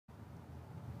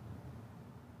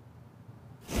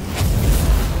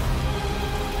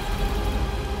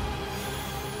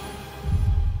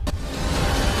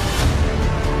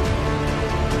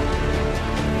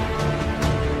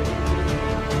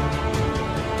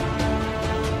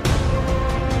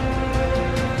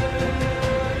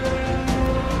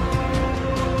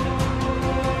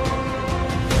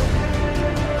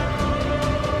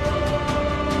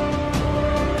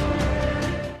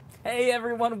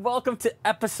everyone, welcome to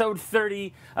episode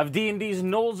 30 of D&D's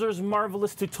Nolzur's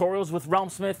Marvelous Tutorials with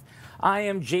RealmSmith. I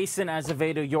am Jason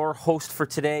Azevedo, your host for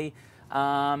today.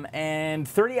 And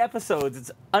 30 episodes,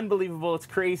 it's unbelievable, it's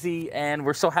crazy, and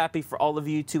we're so happy for all of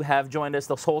you to have joined us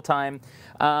this whole time.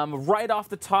 Right off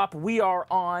the top, we are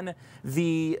on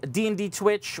the D&D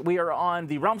Twitch, we are on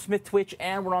the RealmSmith Twitch,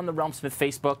 and we're on the RealmSmith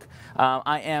Facebook.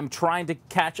 I am trying to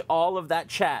catch all of that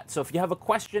chat, so if you have a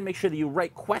question, make sure that you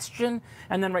write question,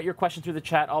 and then write your question through the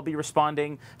chat. I'll be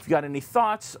responding. If you got any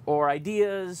thoughts or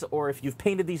ideas, or if you've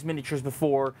painted these miniatures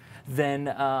before, then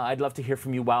I'd love to hear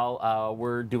from you while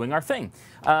we're doing our thing.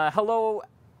 Hello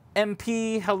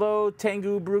MP, hello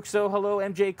Tengu Bruxo, hello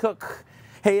MJ Cook.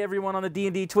 Hey everyone on the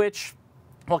D&D Twitch.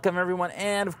 Welcome everyone,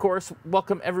 and of course,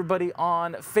 welcome everybody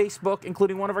on Facebook,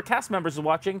 including one of our cast members is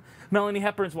watching. Melanie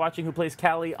Hepburn's watching, who plays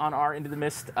Callie on our Into the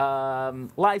Mist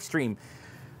live stream.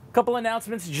 Couple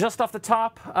announcements just off the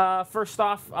top. First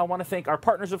off, I want to thank our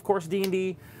partners, of course,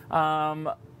 D&D,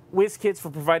 WizKids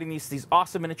for providing these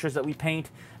awesome miniatures that we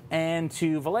paint, and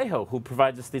to Vallejo, who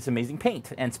provides us this amazing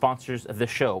paint and sponsors the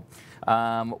show.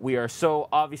 We are so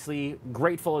obviously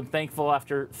grateful and thankful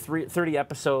after 30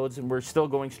 episodes, and we're still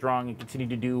going strong and continue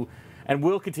to do, and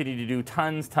will continue to do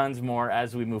tons more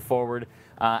as we move forward.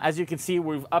 As you can see,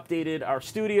 we've updated our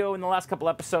studio in the last couple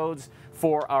episodes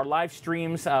for our live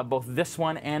streams, both this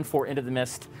one and for Into the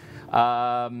Mist.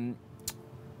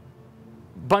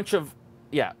 Bunch of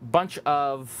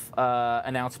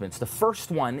announcements. The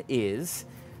first one is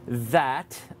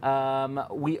that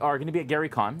we are going to be at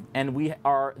GaryCon, and we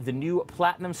are the new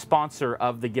platinum sponsor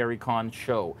of the GaryCon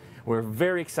show. We're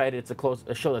very excited. It's a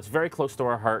show that's very close to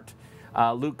our heart.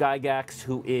 Luke Gygax,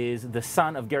 who is the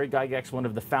son of Gary Gygax, one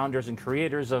of the founders and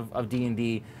creators of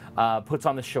D&D, puts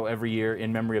on the show every year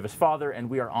in memory of his father, and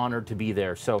we are honored to be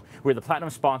there. So we're the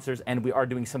platinum sponsors, and we are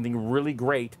doing something really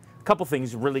great, a couple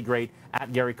things really great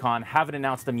at GaryCon. Haven't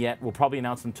announced them yet. We'll probably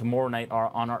announce them tomorrow night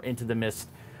on our Into the Mist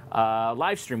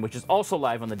live stream, which is also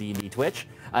live on the D&D Twitch.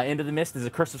 Into the Mist is a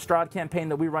Curse of Strahd campaign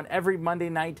that we run every Monday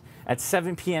night at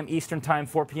 7 p.m. Eastern Time,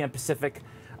 4 p.m. Pacific.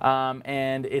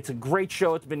 And it's a great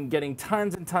show. It's been getting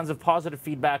tons and tons of positive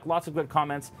feedback, lots of good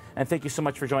comments, and thank you so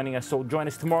much for joining us. So join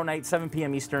us tomorrow night, 7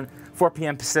 p.m. Eastern, 4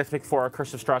 p.m. Pacific, for our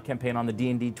Curse of Strahd campaign on the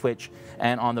D&D Twitch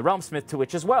and on the RealmSmith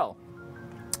Twitch as well.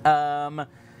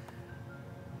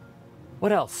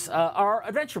 What else? Our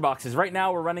adventure boxes. Right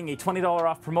now we're running a $20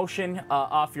 off promotion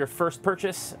off your first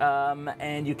purchase,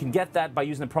 and you can get that by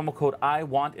using the promo code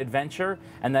IWANTADVENTURE,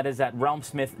 and that is at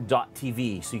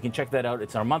realmsmith.tv. So you can check that out.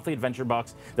 It's our monthly adventure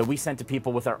box that we send to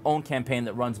people with our own campaign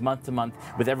that runs month to month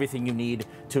with everything you need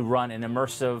to run an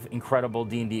immersive, incredible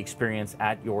D&D experience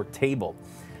at your table.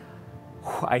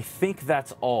 I think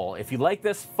that's all. If you like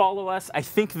this, follow us. I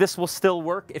think this will still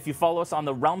work. If you follow us on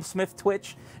the RealmSmith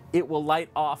Twitch, it will light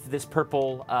off this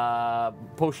purple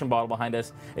potion bottle behind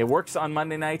us. It works on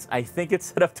Monday nights. I think it's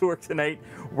set up to work tonight.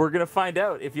 We're going to find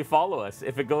out if you follow us.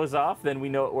 If it goes off, then we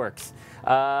know it works.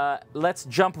 Let's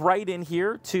jump right in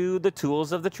here to the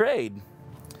tools of the trade.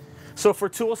 So for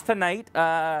tools tonight,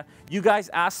 you guys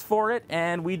asked for it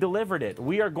and we delivered it.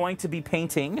 We are going to be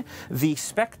painting the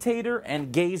Spectator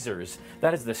and Gazers.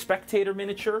 That is the Spectator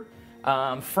miniature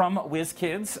from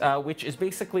WizKids, which is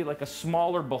basically like a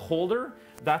smaller beholder.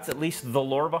 That's at least the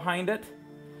lore behind it.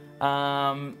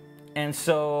 And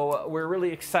so we're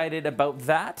really excited about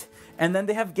that. And then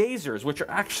they have Gazers, which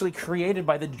are actually created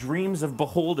by the dreams of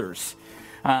beholders.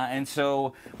 And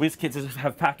so WizKids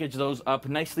have packaged those up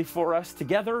nicely for us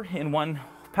together in one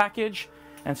package.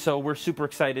 And so we're super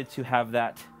excited to have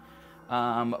that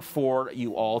for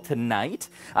you all tonight.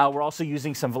 We're also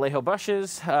using some Vallejo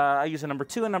brushes. I use a number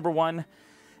 2 and number 1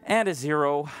 and a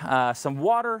 0. Some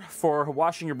water for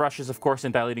washing your brushes, of course,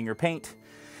 and diluting your paint.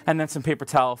 And then some paper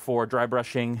towel for dry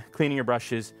brushing, cleaning your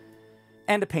brushes,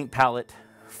 and a paint palette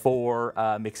for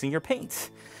mixing your paints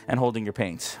and holding your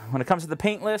paints. When it comes to the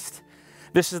paint list,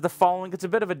 this is the following. It's a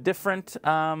bit of a different,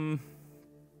 kind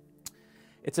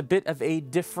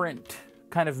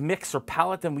of mix or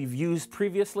palette than we've used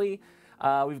previously.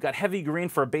 We've got heavy green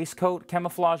for a base coat,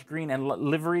 camouflage green, and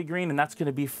livery green, and that's going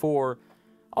to be for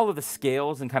all of the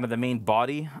scales and kind of the main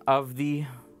body of the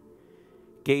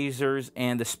Gazers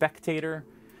and the Spectator.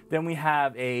 Then we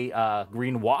have a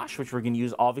green wash, which we're going to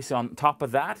use obviously on top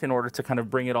of that in order to kind of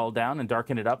bring it all down and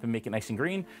darken it up and make it nice and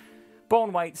green.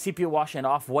 Bone white, sepia wash, and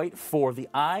off-white for the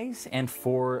eyes and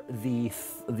for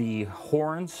the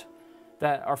horns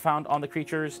that are found on the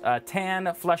creatures.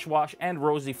 Tan, flesh wash, and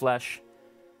rosy flesh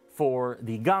for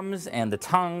the gums and the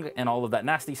tongue and all of that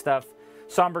nasty stuff.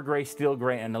 Somber gray, steel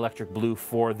gray, and electric blue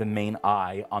for the main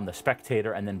eye on the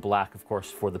Spectator, and then black, of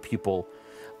course, for the pupil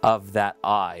of that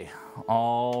eye.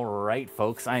 All right,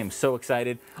 folks, I am so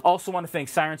excited. Also want to thank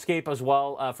Sirenscape as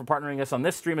well for partnering us on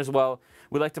this stream as well.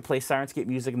 We like to play Sirenscape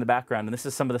music in the background, and this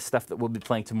is some of the stuff that we'll be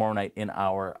playing tomorrow night in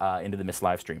our Into the Mist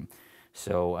live stream.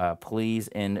 So please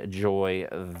enjoy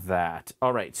that.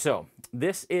 All right, so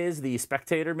this is the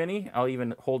Spectator Mini. I'll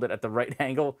even hold it at the right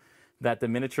angle that the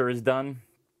miniature is done.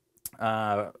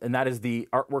 And that is the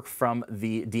artwork from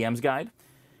the DM's guide,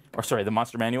 or sorry, the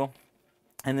Monster Manual.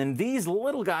 And then these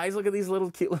little guys, look at these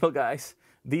little cute little guys.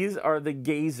 These are the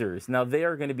gazers. Now they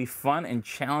are going to be fun and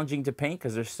challenging to paint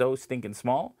because they're so stinking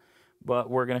small, but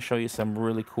we're going to show you some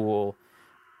really cool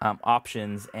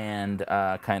options and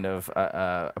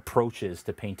approaches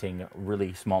to painting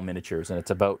really small miniatures. And it's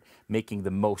about making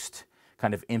the most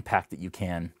kind of impact that you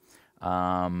can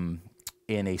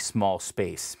in a small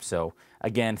space. So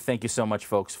again, thank you so much,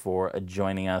 folks, for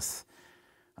joining us.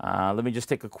 Let me just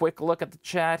take a quick look at the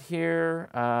chat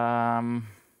here.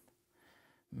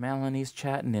 Melanie's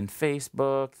chatting in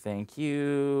Facebook. Thank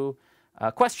you.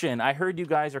 Question, I heard you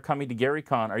guys are coming to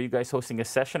GaryCon. Are you guys hosting a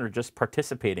session or just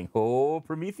participating? Oh,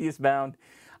 Prometheus bound.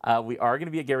 We are going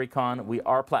to be at GaryCon. We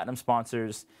are Platinum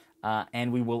sponsors,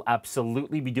 and we will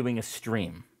absolutely be doing a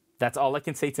stream. That's all I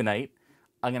can say tonight.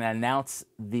 I'm going to announce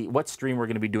what stream we're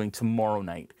going to be doing tomorrow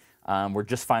night. We're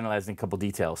just finalizing a couple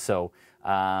details. So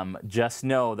just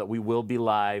know that we will be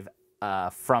live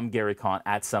from GaryCon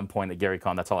at some point at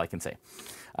GaryCon. That's all I can say.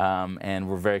 And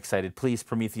we're very excited. Please,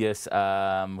 Prometheus,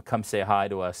 come say hi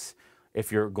to us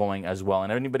if you're going as well.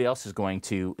 And if anybody else is going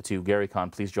to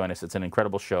GaryCon, please join us. It's an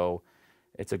incredible show.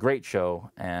 It's a great show.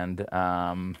 And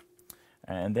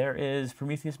there is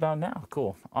Prometheus bound now.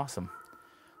 Cool. Awesome.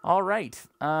 All right,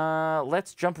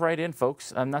 let's jump right in,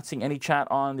 folks. I'm not seeing any chat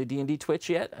on the D&D Twitch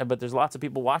yet, but there's lots of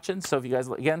people watching. So if you guys,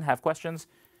 again, have questions,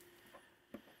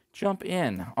 jump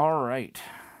in. All right.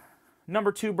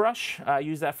 Number 2 brush. I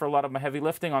use that for a lot of my heavy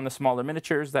lifting on the smaller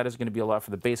miniatures. That is going to be a lot for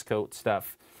the base coat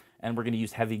stuff. And we're going to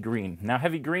use heavy green. Now,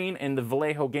 heavy green in the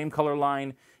Vallejo game color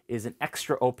line is an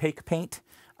extra opaque paint.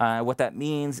 What that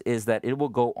means is that it will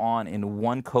go on in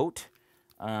one coat.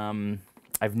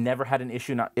 I've never had an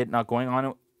issue not going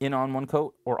on in one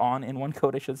coat, or on in one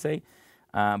coat, I should say.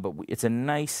 But it's a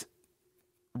nice,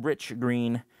 rich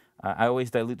green. I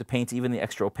always dilute the paints, even the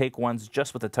extra opaque ones,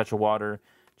 just with a touch of water,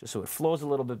 just so it flows a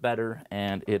little bit better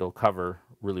and it'll cover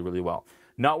really, really well.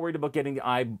 Not worried about getting the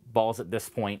eyeballs at this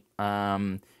point.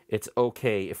 It's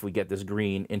okay if we get this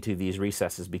green into these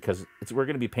recesses because we're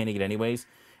going to be painting it anyways.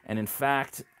 And in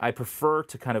fact, I prefer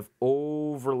to kind of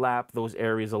overlap those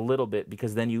areas a little bit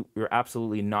because then you're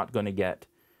absolutely not going to get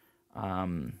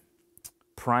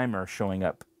primer showing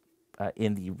up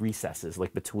in the recesses,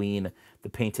 like between the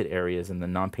painted areas and the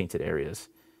non-painted areas.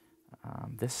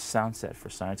 This sound set for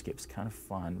Sirenscape is kind of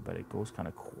fun, but it goes kind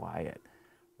of quiet.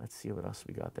 Let's see what else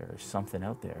we got there. There's something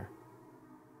out there.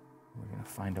 We're going to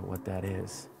find out what that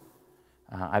is.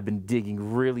 I've been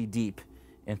digging really deep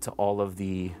into all of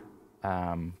the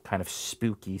kind of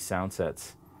spooky sound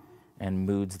sets and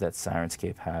moods that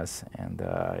Sirenscape has, and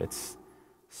it's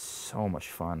so much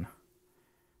fun.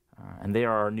 And they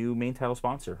are our new main title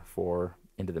sponsor for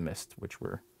Into the Mist, which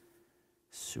we're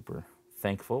super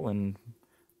thankful and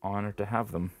honored to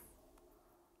have them.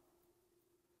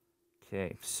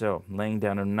 Okay, so laying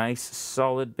down a nice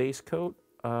solid base coat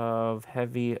of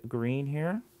heavy green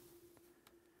here.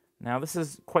 Now this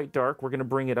is quite dark. We're going to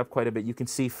bring it up quite a bit. You can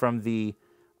see from the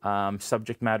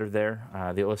subject matter there,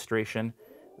 the illustration,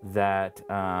 that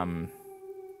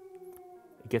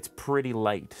it gets pretty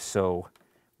light. So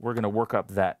we're going to work up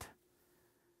that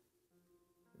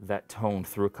tone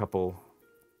through a couple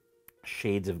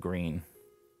shades of green.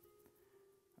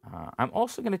 I'm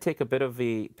also going to take a bit of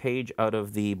a page out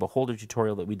of the Beholder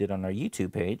tutorial that we did on our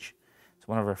YouTube page. It's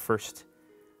one of our first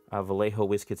Vallejo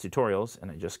WizKids tutorials,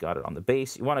 and I just got it on the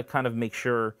base. You want to kind of make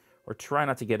sure, or try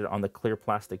not to get it on the clear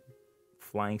plastic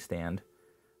flying stand.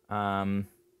 I'm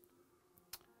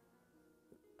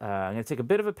going to take a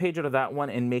bit of a page out of that one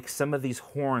and make some of these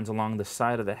horns along the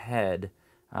side of the head.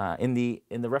 In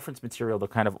the reference material, they're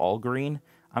kind of all green.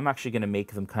 I'm actually going to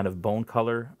make them kind of bone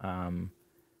color,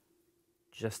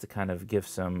 just to kind of give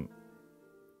some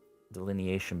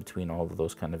delineation between all of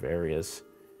those kind of areas.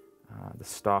 The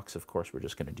stalks, of course, we're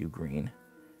just going to do green.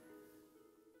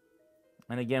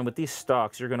 And again, with these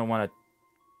stalks, you're going to want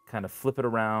to kind of flip it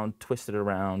around, twist it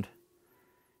around,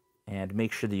 and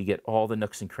make sure that you get all the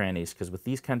nooks and crannies, because with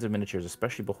these kinds of miniatures,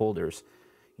 especially Beholders,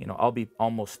 you know, I'll be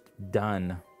almost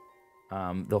done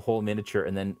the whole miniature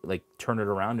and then like turn it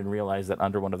around and realize that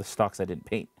under one of the stalks I didn't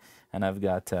paint, and I've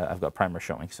got primer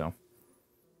showing. So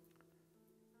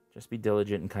just be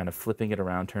diligent in kind of flipping it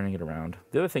around, turning it around.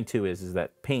 The other thing too is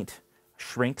that paint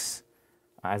shrinks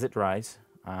as it dries.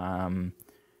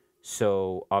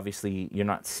 So obviously you're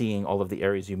not seeing all of the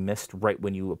areas you missed right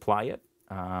when you apply it.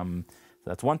 So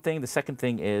that's one thing. The second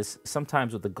thing is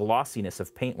sometimes with the glossiness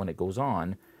of paint when it goes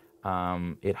on,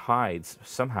 it hides,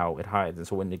 somehow it hides. And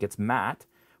so when it gets matte,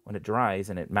 when it dries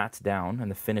and it mattes down and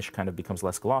the finish kind of becomes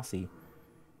less glossy,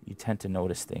 you tend to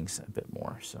notice things a bit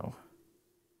more. So,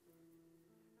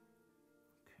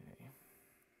 okay.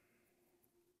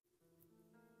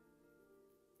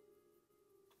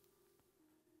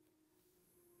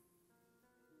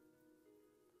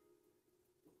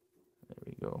 There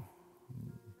we go.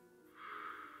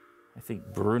 I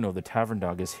think Bruno, the tavern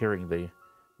dog, is hearing the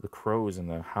crows and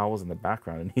the howls in the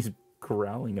background, and he's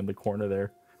growling in the corner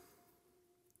there.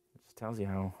 It just tells you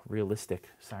how realistic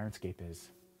Sirenscape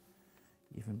is.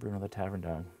 Even Bruno, the tavern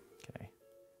dog. Okay.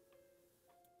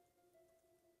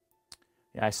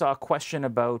 Yeah, I saw a question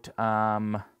about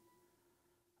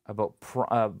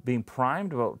being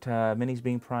primed, about minis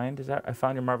being primed. Is that I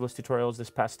found your marvelous tutorials this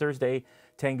past Thursday.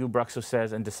 Tengu Bruxo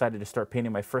says, and decided to start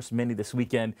painting my first mini this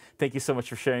weekend. Thank you so much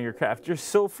for sharing your craft. You're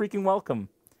so freaking welcome,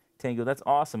 Tengu. That's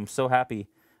awesome. So happy.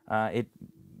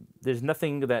 There's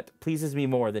nothing that pleases me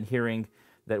more than hearing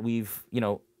that we've,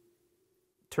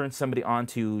 turned somebody on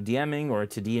to DMing or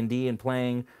to D&D and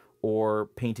playing or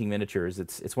painting miniatures.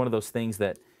 It's one of those things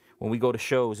that when we go to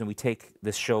shows and we take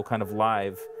this show kind of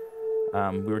live,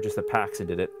 we were just at PAX and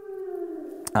did it.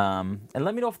 And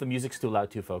let me know if the music's too loud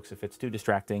too, folks. If it's too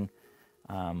distracting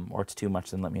or it's too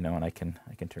much, then let me know and I can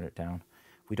turn it down.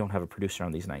 We don't have a producer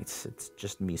on these nights. It's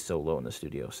just me solo in the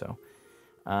studio. So,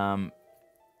 where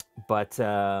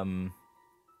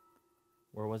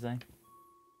was I?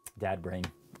 Dad brain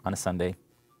on a Sunday.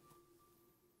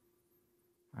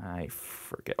 I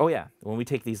forget. Oh yeah, when we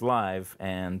take these live,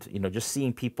 and just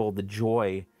seeing people, the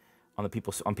joy on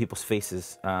people's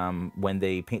faces when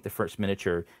they paint the first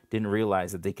miniature, didn't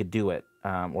realize that they could do it,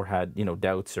 or had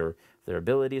doubts or their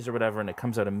abilities or whatever, and it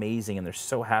comes out amazing, and they're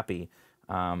so happy.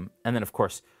 And then of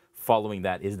course, following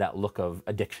that is that look of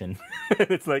addiction.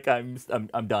 It's like I'm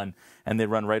done, and they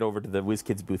run right over to the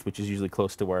WizKids booth, which is usually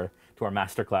close to our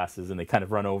master classes, and they kind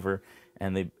of run over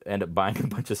and they end up buying a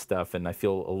bunch of stuff. And I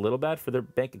feel a little bad for their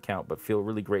bank account, but feel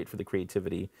really great for the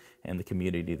creativity and the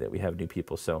community that we have new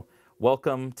people. So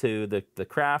welcome to the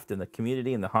craft and the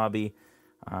community and the hobby,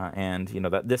 and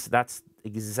that's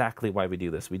exactly why we do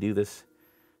this. We do this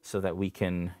so that we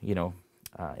can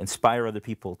inspire other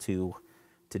people to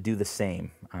do the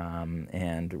same,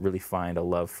 and really find a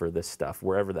love for this stuff,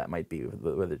 wherever that might be,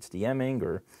 whether it's DMing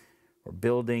or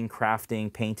building,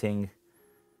 crafting, painting,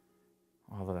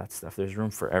 all of that stuff. There's room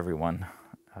for everyone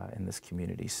in this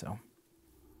community, so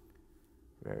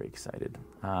very excited.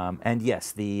 And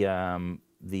yes, the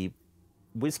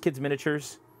WizKids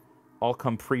miniatures all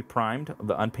come pre-primed.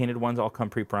 The unpainted ones all come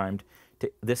pre-primed.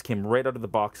 This came right out of the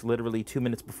box, literally 2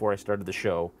 minutes before I started the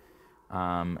show.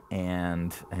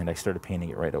 And I started painting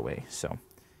it right away. So,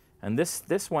 and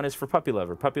this one is for Puppy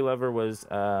Lover. Puppy Lover was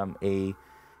an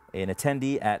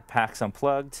attendee at PAX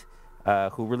Unplugged,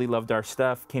 who really loved our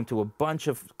stuff, came to a bunch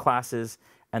of classes,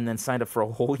 and then signed up for a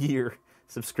whole year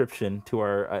subscription to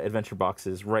our adventure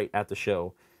boxes right at the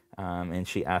show. And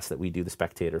she asked that we do the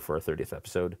Spectator for our 30th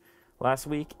episode last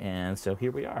week, and so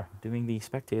here we are doing the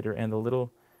Spectator and the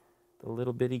little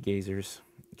bitty gazers.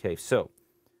 Okay, so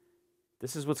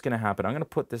this is what's going to happen. I'm going to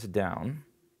put this down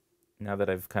now that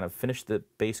I've kind of finished the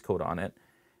base coat on it,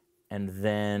 and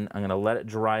then I'm going to let it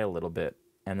dry a little bit,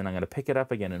 and then I'm going to pick it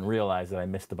up again and realize that I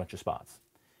missed a bunch of spots.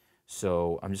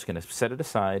 So I'm just going to set it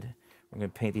aside. We're going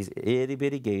to paint these itty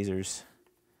bitty gazers,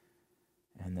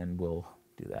 and then we'll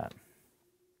do that.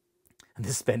 And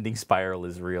the spending spiral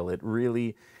is real. It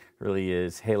really, really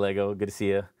is. Hey Lego, good to see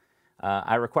you.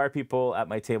 I require people at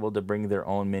my table to bring their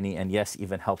own mini, and yes,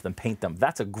 even help them paint them.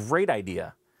 That's a great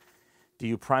idea. Do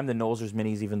you prime the Nolzur's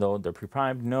minis even though they're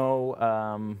pre-primed?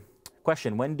 No.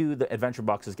 Question, when do the adventure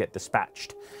boxes get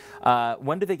dispatched?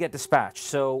 When do they get dispatched?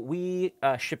 So we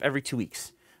ship every 2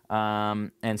 weeks.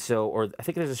 And so, or I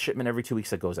think there's a shipment every 2 weeks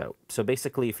that goes out. So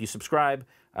basically, if you subscribe,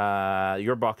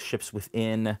 your box ships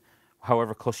within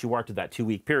however close you are to that 2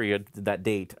 week period, that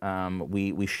date,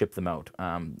 we ship them out.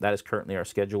 That is currently our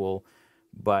schedule,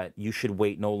 but you should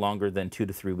wait no longer than 2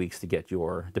 to 3 weeks to get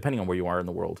your, depending on where you are in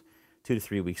the world, 2 to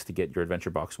 3 weeks to get your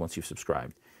adventure box once you've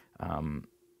subscribed.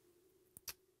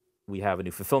 We have a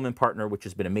new fulfillment partner, which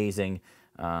has been amazing.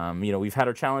 You know, we've had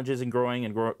our challenges in growing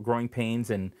and growing pains,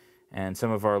 and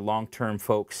some of our long-term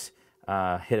folks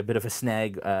hit a bit of a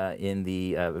snag in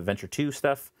the Adventure 2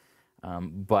 stuff.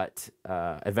 But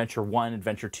Adventure 1,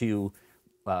 Adventure 2,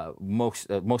 most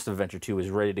of Adventure 2 is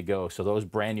ready to go. So those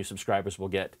brand new subscribers will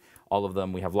get all of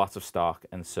them. We have lots of stock,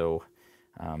 and so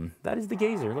that is the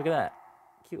Gazer. Look at that.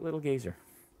 Cute little Gazer.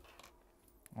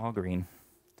 All green.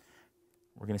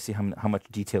 We're going to see how much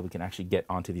detail we can actually get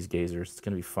onto these Gazers. It's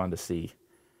going to be fun to see.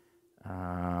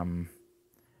 And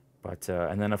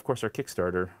then, of course, our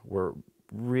Kickstarter. We're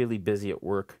really busy at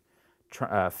work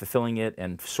fulfilling it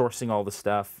and sourcing all the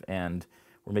stuff, and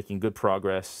we're making good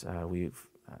progress. We've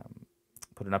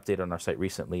put an update on our site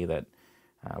recently that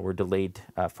we're delayed.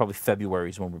 Probably February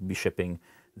is when we'll be shipping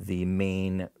the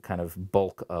main kind of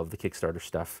bulk of the Kickstarter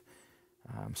stuff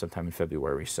sometime in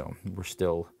February. So we're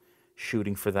still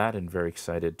shooting for that and very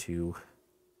excited to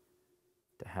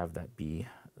have that be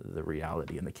the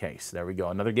reality in the case. There we go.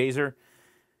 Another Gazer.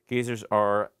 Gazers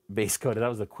are base coated. That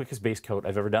was the quickest base coat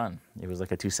I've ever done. It was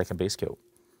like a 2-second base coat.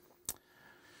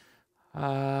 I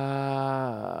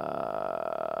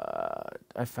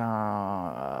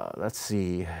found, let's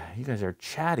see, you guys are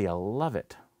chatty. I love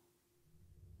it.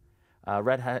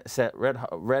 Red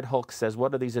Hulk says,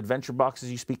 what are these adventure boxes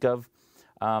you speak of?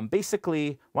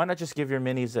 Basically, why not just give your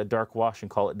minis a dark wash and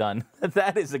call it done?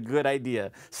 That is a good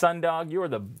idea. Sundog, you are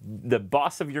the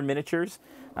boss of your miniatures.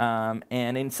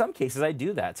 And in some cases, I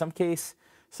do that. Some cases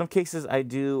I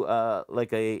do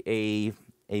like I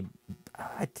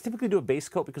typically do a base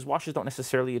coat because washes don't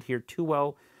necessarily adhere too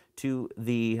well to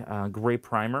the gray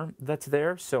primer that's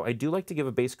there. So I do like to give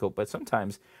a base coat, but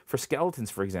sometimes for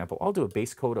skeletons, for example, I'll do a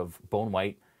base coat of bone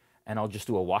white and I'll just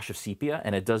do a wash of sepia,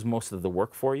 and it does most of the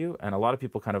work for you. And a lot of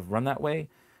people kind of run that way.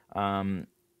 And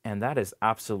that is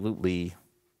absolutely,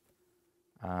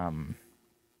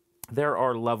 there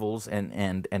are levels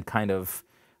and kind of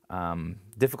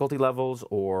difficulty levels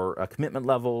or commitment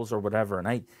levels or whatever. And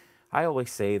I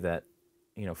always say that,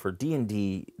 you know, for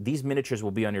D&D, these miniatures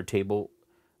will be on your table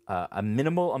a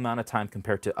minimal amount of time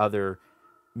compared to other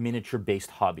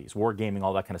miniature-based hobbies, wargaming,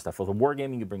 all that kind of stuff. Well, the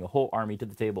wargaming, you bring a whole army to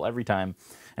the table every time,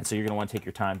 and so you're going to want to take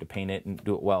your time to paint it and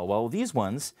do it well. Well, these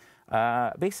ones,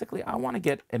 basically, I want to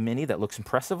get a mini that looks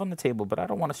impressive on the table, but I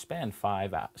don't want to spend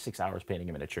 5-6 hours painting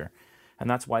a miniature. And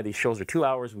that's why these shows are 2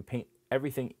 hours. We paint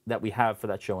everything that we have for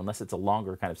that show, unless it's a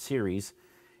longer kind of series,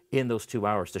 in those 2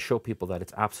 hours to show people that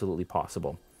it's absolutely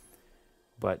possible.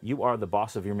 But you are the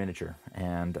boss of your miniature,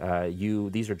 and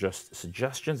these are just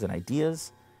suggestions and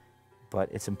ideas, but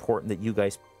it's important that you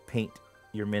guys paint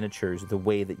your miniatures the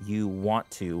way that you want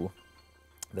to,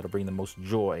 that'll bring the most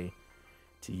joy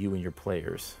to you and your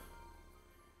players.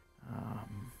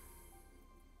 And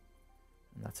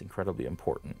that's incredibly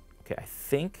important. Okay, I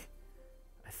think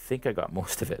I got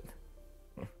most of it.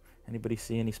 Anybody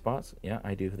see any spots? Yeah,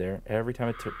 I do there. Every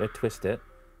time I twist it,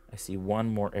 I see one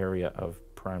more area of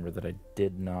primer that I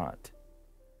did not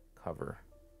cover.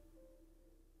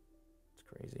 It's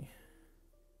crazy.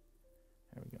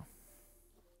 There we go.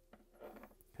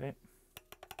 Okay.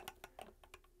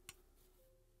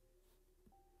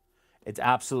 It's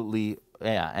absolutely,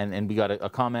 yeah, and we got a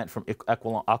comment from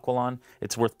Aquilon.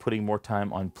 It's worth putting more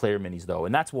time on player minis, though.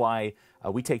 And that's why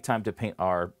we take time to paint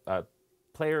our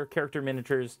player character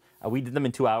miniatures. We did them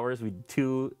in 2 hours. We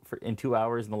did in 2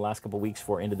 hours in the last couple of weeks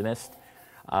for Into the Mist.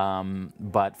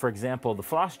 But for example, the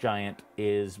Frost Giant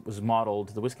was modeled,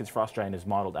 the WizKids Frost Giant is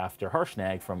modeled after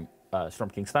Harshnag from Storm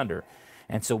King's Thunder.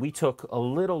 And so we took a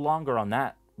little longer on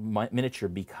that miniature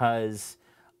because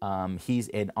he's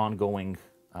an ongoing,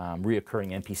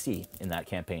 reoccurring NPC in that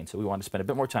campaign. So we wanted to spend a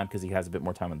bit more time because he has a bit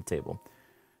more time on the table.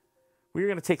 We're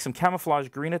going to take some camouflage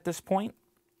green at this point.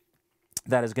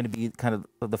 That is going to be kind of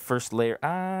the first layer.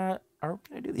 Are we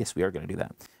going to do this? Yes, we are going to do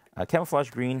that. Camouflage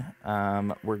green,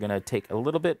 we're going to take a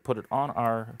little bit, put it on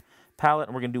our palette,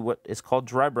 and we're going to do what is called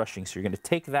dry brushing. So you're going to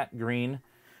take that green,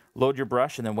 load your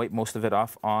brush, and then wipe most of it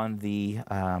off on the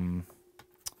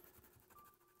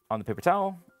paper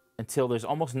towel until there's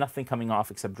almost nothing coming off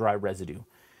except dry residue.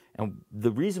 And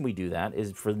the reason we do that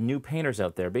is for new painters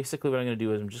out there, basically what I'm going to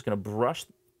do is I'm just going to brush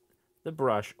the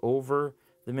brush over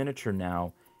the miniature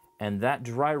now, and that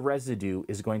dry residue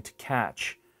is going to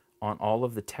catch on all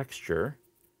of the texture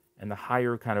and the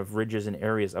higher kind of ridges and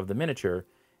areas of the miniature,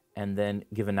 and then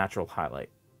give a natural highlight.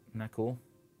 Isn't that cool?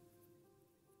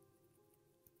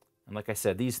 And like I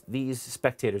said, these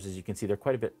spectators, as you can see, they're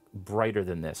quite a bit brighter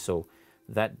than this. So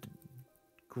that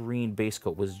green base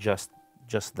coat was just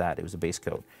that. It was a base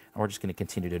coat. And we're just going to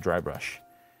continue to dry brush.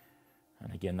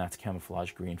 And again, that's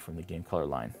camouflage green from the game color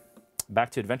line. Back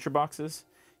to adventure boxes.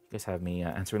 You guys have me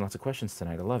answering lots of questions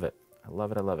tonight. I love it. I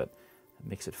love it. I love it. It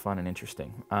makes it fun and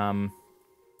interesting.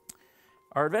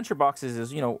 Our adventure boxes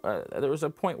is, you know, there was a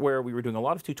point where we were doing a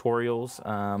lot of tutorials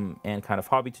and kind of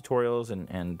hobby tutorials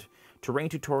and terrain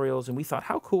tutorials, and we thought,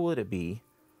 how cool would it be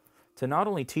to not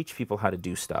only teach people how to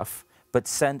do stuff, but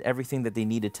send everything that they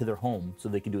needed to their home so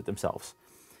they could do it themselves.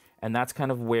 And that's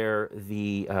kind of where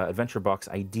the Adventure Box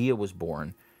idea was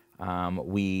born.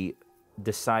 We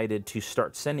decided to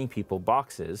start sending people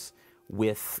boxes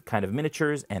with kind of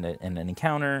miniatures and an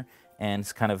encounter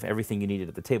and kind of everything you needed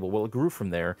at the table. Well, it grew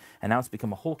from there, and now it's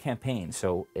become a whole campaign.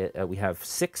 So we have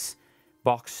 6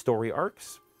 box story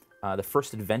arcs. The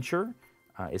first adventure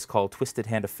is called Twisted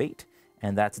Hand of Fate,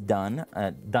 and that's done.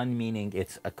 Done meaning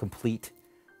it's a complete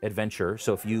adventure.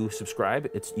 So if you subscribe,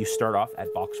 you start off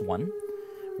at box 1,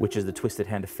 which is the Twisted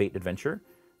Hand of Fate adventure,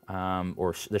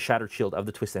 or the Shattered Shield of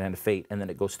the Twisted Hand of Fate, and then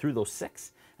it goes through those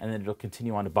 6, and then it'll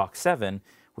continue on to box 7,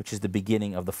 which is the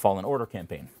beginning of the Fallen Order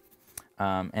campaign.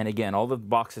 And again, all the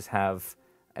boxes have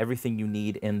everything you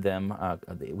need in them.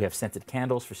 We have scented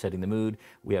candles for setting the mood.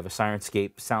 We have a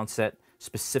Sirenscape sound set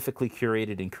specifically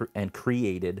curated and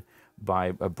created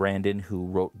by Brandon,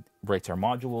 who writes our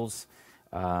modules.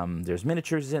 There's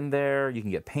miniatures in there. You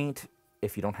can get paint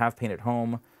if you don't have paint at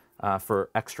home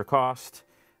for extra cost.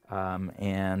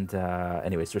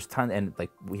 Anyways, there's ton, and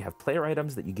like we have player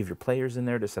items that you give your players in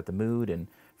there to set the mood and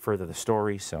further the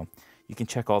story. So you can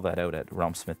check all that out at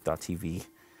realmsmith.tv.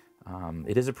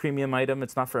 It is a premium item.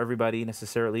 It's not for everybody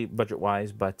necessarily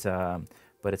budget-wise, but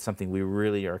it's something we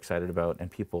really are excited about,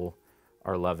 and people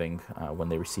are loving when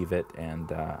they receive it. And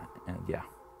yeah,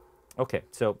 okay.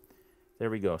 So there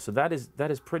we go. So that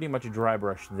is pretty much a dry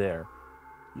brush there.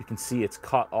 You can see it's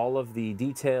caught all of the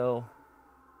detail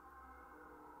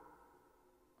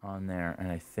on there, and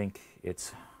I think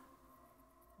it's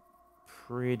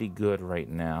pretty good right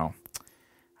now.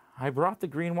 I brought the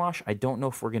green wash. I don't know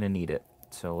if we're going to need it.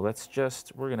 So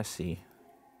we're going to see.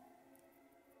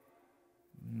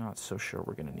 Not so sure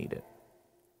we're going to need it.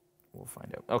 We'll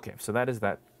find out. Okay, so that is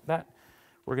that.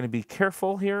 We're going to be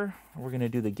careful here. We're going to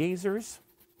do the gazers.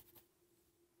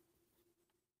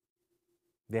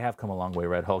 They have come a long way,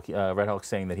 Red Hulk. Red Hulk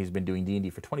saying that he's been doing D&D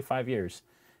for 25 years,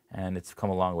 and it's come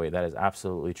a long way. That is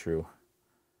absolutely true.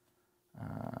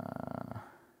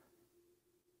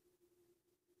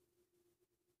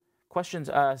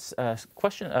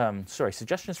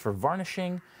 Suggestions for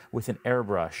varnishing with an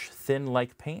airbrush,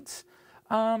 thin-like paints.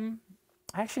 I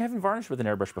actually haven't varnished with an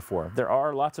airbrush before. There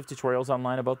are lots of tutorials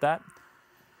online about that.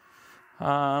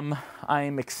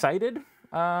 I'm excited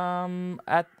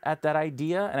at that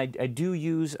idea, and I do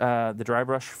use the dry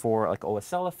brush for like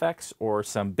OSL effects or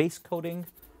some base coating,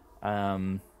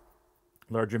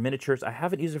 larger miniatures. I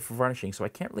haven't used it for varnishing, so I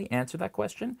can't really answer that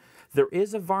question. There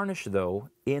is a varnish though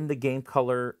in the Game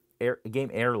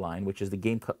Air line, which is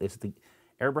it's the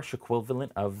airbrush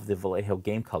equivalent of the Vallejo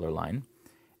Game Color line,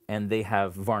 and they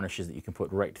have varnishes that you can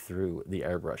put right through the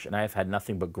airbrush. And I have had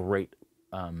nothing but great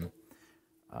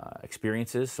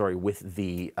experiences, with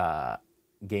the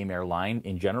Game Air line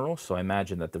in general. So I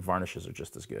imagine that the varnishes are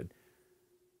just as good.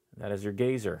 That is your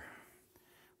gazer.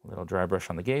 A little dry brush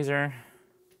on the gazer.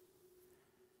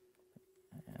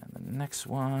 And the next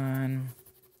one.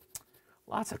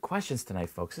 Lots of questions tonight,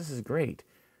 folks. This is great.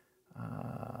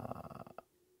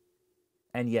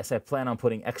 And yes, I plan on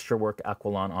putting extra work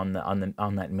Aquilon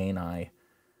on that main eye.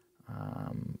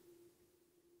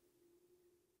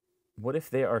 What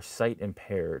if they are sight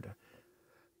impaired?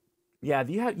 Yeah,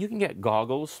 you can get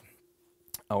goggles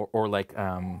or like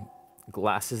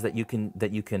glasses that you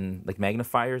can like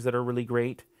magnifiers that are really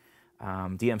great.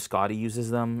 DM Scotty uses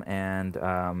them, and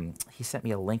he sent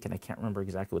me a link, and I can't remember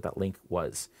exactly what that link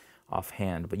was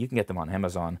offhand, but you can get them on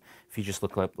Amazon if you just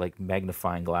look up like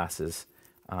magnifying glasses,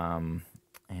 and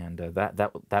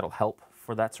that'll help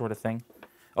for that sort of thing.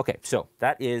 Okay, so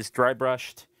that is dry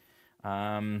brushed.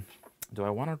 Do I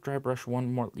want to dry brush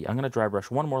one more? Yeah, I'm going to dry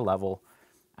brush one more level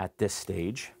at this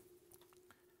stage.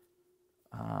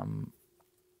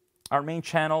 Our main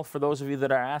channel, for those of you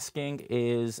that are asking,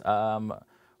 is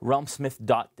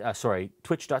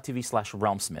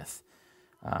twitch.tv/RealmSmith.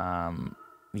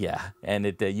 Yeah, and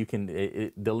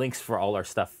the links for all our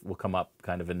stuff will come up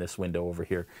kind of in this window over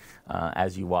here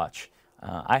as you watch.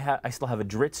 I still have a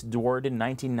Dritz Dwarden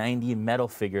 1990 metal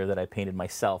figure that I painted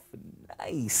myself.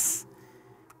 Nice.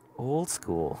 Old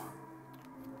school.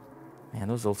 Man,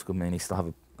 those old school minis still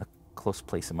have a close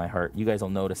place in my heart. You guys will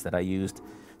notice that I used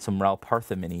some Ral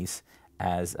Partha minis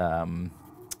as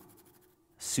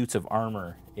suits of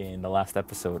armor in the last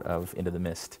episode of Into the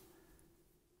Mist.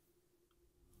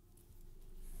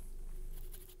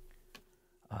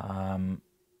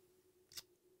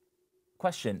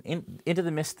 Question. Into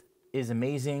the Mist is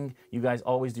amazing. You guys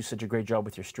always do such a great job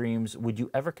with your streams. Would you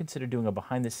ever consider doing a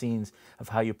behind the scenes of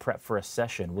how you prep for a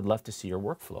session? Would love to see your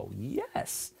workflow.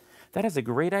 Yes, that is a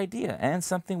great idea and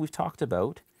something we've talked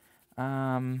about.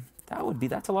 That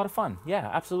That's a lot of fun. Yeah,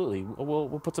 absolutely.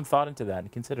 We'll put some thought into that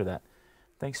and consider that.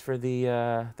 Thanks for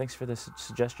the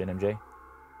suggestion, MJ.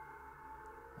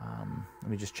 Let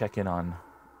me just check in on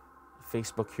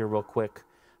Facebook here real quick.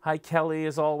 Hi, Kelly,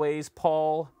 as always.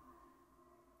 Paul.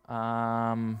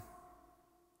 Melanie,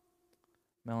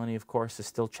 of course, is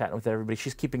still chatting with everybody.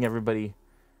 She's keeping everybody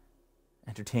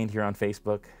entertained here on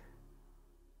Facebook.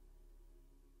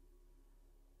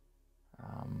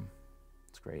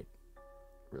 It's great.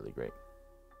 Really great.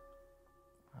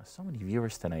 So many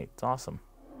viewers tonight. It's awesome.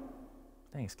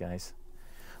 Thanks, guys.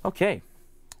 Okay.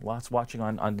 Lots watching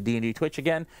on the D&D Twitch.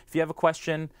 Again, if you have a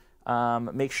question,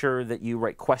 make sure that you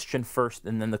write question first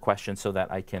and then the question so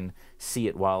that I can see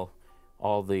it while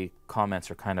all the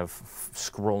comments are kind of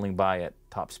scrolling by at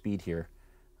top speed here.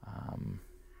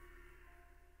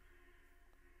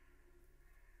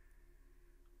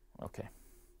 Okay.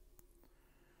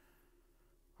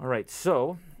 All right,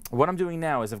 so what I'm doing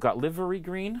now is I've got livery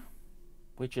green,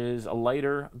 which is a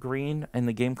lighter green in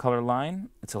the game color line.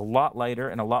 It's a lot lighter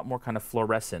and a lot more kind of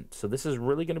fluorescent. So this is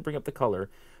really going to bring up the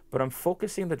color, but I'm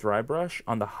focusing the dry brush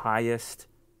on the highest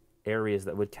areas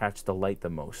that would catch the light the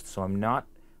most. So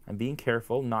I'm being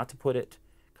careful not to put it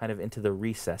kind of into the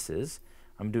recesses.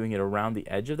 I'm doing it around the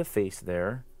edge of the face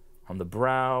there, on the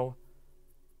brow,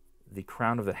 the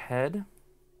crown of the head,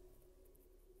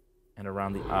 and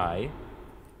around the eye.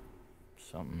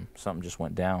 Something just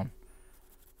went down.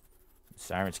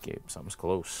 Sirenscape, something's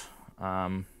close.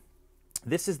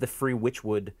 This is the free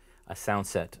Witchwood sound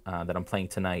set that I'm playing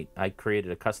tonight. I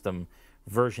created a custom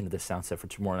version of this sound set for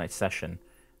tomorrow night's session,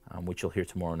 which you'll hear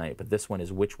tomorrow night. But this one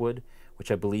is Witchwood,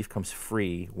 which I believe comes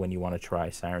free when you want to try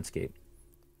Sirenscape.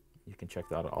 You can check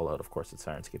that all out, of course, at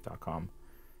sirenscape.com.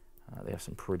 They have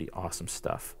some pretty awesome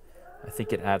stuff. I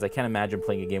think it adds... I can't imagine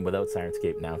playing a game without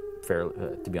Sirenscape now,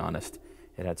 to be honest.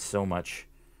 It adds so much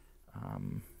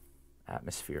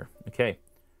atmosphere. Okay,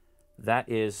 that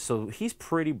is... So he's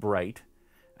pretty bright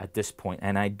at this point,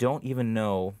 and I don't even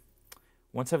know...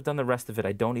 Once I've done the rest of it,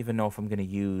 I don't even know if I'm going to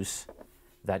use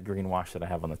that green wash that I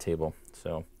have on the table.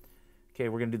 So, okay,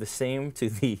 we're going to do the same to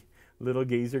the little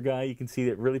gazer guy. You can see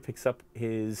that it really picks up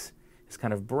his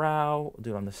kind of brow. We'll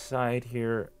do it on the side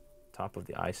here, top of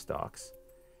the eye stalks,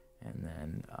 and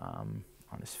then on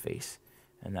his face.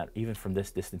 And that even from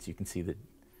this distance, you can see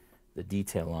the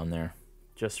detail on there,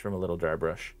 just from a little dry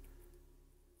brush.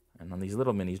 And on these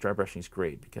little minis, dry brushing is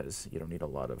great because you don't need a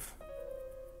lot of...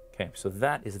 Okay, so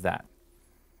that is that.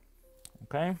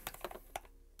 Okay.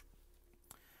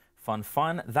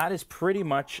 Fun. That is pretty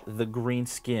much the green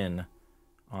skin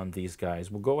on these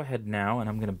guys. We'll go ahead now, and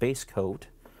I'm going to base coat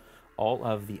all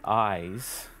of the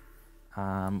eyes.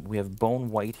 We have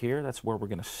bone white here. That's where we're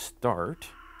going to start.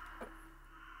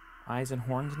 Eyes and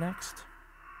horns next?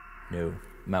 No.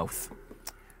 Mouth.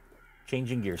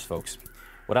 Changing gears, folks.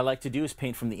 What I like to do is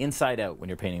paint from the inside out when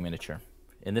you're painting miniature.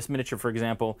 In this miniature, for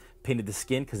example, painted the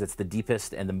skin because it's the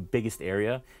deepest and the biggest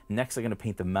area. Next, I'm going to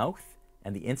paint the mouth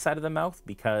and the inside of the mouth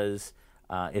because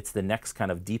it's the next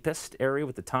kind of deepest area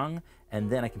with the tongue. And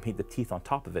then I can paint the teeth on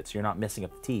top of it so you're not messing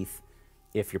up the teeth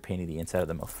if you're painting the inside of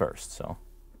the mouth first. So.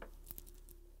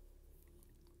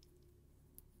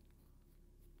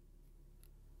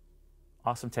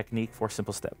 Awesome technique, 4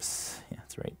 simple steps. Yeah,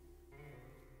 that's right.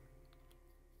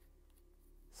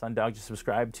 Sundog just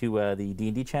subscribed to the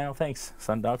D&D channel. Thanks,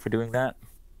 Sundog, for doing that.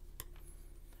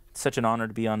 It's such an honor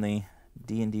to be on the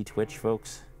D&D Twitch,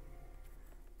 folks.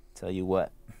 Tell you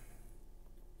what.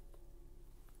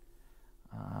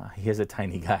 He is a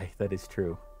tiny guy. That is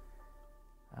true.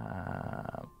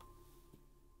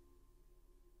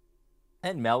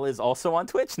 And Mel is also on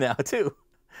Twitch now, too.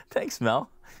 Thanks, Mel.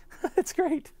 That's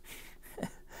great.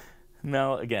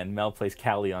 Mel plays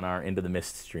Callie on our Into the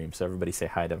Mist stream, so everybody say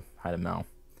hi to Mel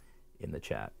in the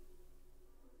chat.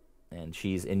 And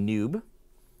she's a noob,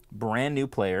 brand new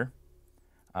player.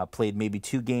 Played maybe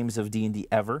 2 games of D&D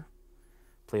ever.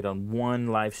 Played on 1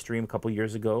 live stream a couple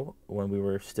years ago when we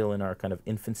were still in our kind of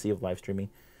infancy of live streaming.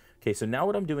 Okay, so now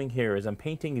what I'm doing here is I'm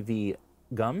painting the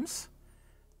gums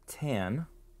tan.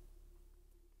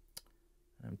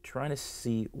 I'm trying to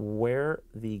see where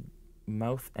the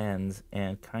mouth ends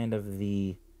and kind of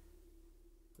the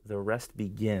rest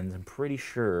begins. I'm pretty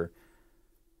sure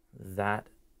that...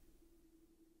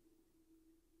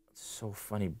 It's so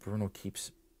funny. Bruno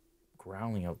keeps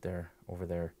growling over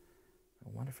there. I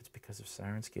wonder if it's because of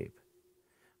Sirenscape.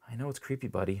 I know it's creepy,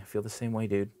 buddy. I feel the same way,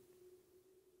 dude.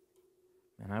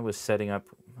 And I was setting up...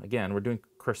 Again, we're doing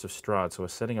Curse of Strahd, so I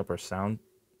was setting up our sound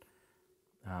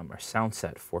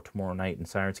set for tomorrow night in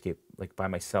Sirenscape, like by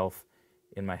myself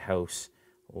in my house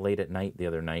late at night the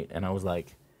other night, and I was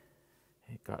like,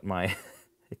 it got my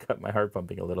It got my heart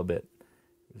pumping a little bit.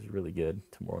 It was really good.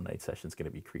 Tomorrow night session's going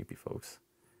to be creepy, folks.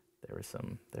 There is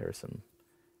some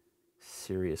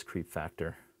serious creep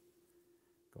factor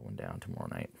going down tomorrow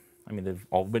night. I mean, they've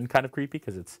all been kind of creepy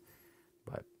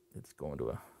but it's going to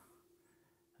a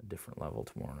different level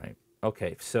tomorrow night.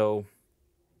 Okay, so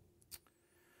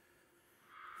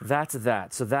that's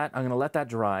that. So that, I'm going to let that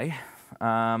dry.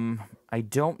 I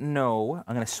don't know.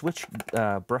 I'm going to switch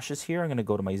brushes here. I'm going to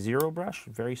go to my zero brush,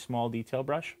 very small detail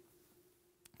brush.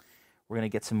 We're going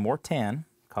to get some more tan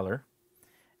color.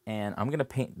 And I'm going to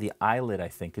paint the eyelid, I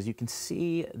think, because you can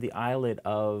see the eyelid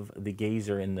of the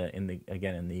gazer in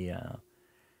the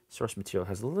source material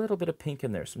has a little bit of pink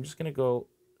in there. So I'm just going to go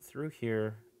through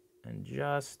here and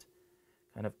just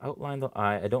kind of outline the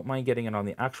eye. I don't mind getting it on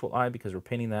the actual eye because we're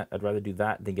painting that. I'd rather do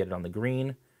that than get it on the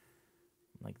green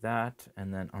like that.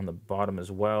 And then on the bottom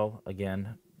as well.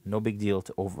 Again, no big deal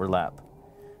to overlap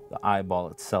the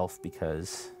eyeball itself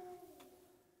because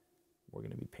we're going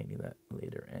to be painting that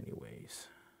later anyways.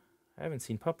 I haven't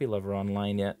seen Puppy Lover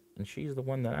online yet, and she's the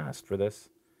one that asked for this.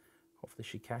 Hopefully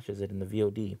she catches it in the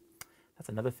VOD. That's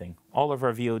another thing. All of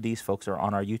our VODs, folks, are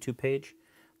on our YouTube page.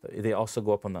 They also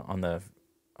go up on the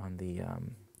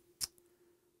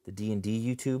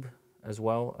D&D YouTube as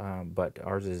well, but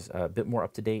ours is a bit more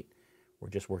up to date. We're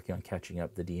just working on catching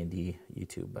up the D&D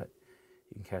YouTube, but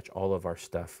you can catch all of our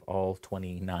stuff, all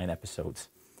 29 episodes,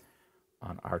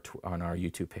 on our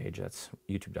YouTube page. That's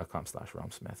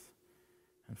youtube.com/RealmSmith.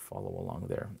 And follow along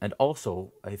there. And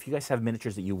also, if you guys have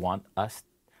miniatures that you want us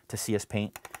to see us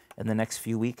paint in the next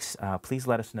few weeks, please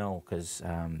let us know, because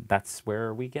that's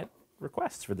where we get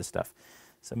requests for this stuff.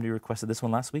 Somebody requested this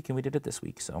one last week, and we did it this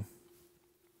week. So,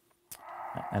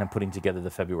 and I'm putting together the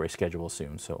February schedule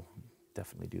soon, so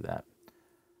definitely do that.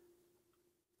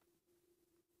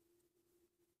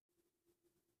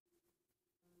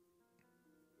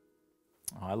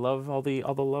 Oh, I love all the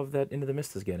love that Into the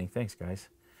Mist is getting. Thanks, guys.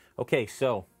 Okay,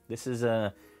 so this is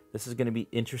going to be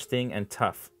interesting and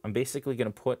tough. I'm basically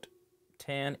going to put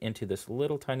tan into this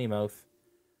little tiny mouth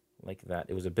like that.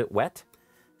 It was a bit wet,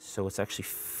 so it's actually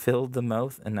filled the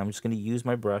mouth, and I'm just going to use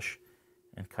my brush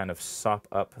and kind of sop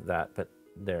up that. But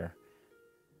there,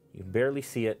 you barely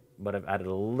see it, but I've added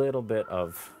a little bit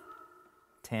of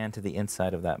tan to the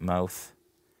inside of that mouth.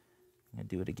 I'm going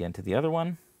to do it again to the other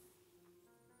one.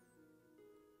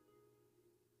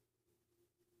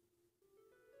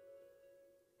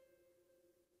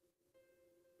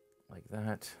 Like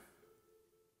that.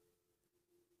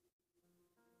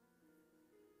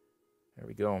 There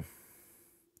we go.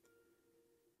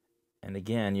 And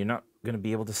again, you're not going to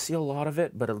be able to see a lot of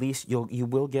it, but at least you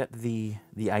will get the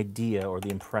idea or the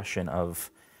impression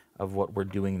of what we're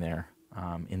doing there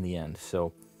in the end.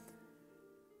 So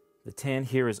the tan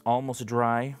here is almost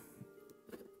dry.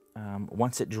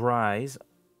 Once it dries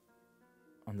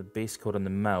on the base coat on the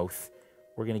mouth,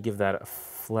 we're going to give that a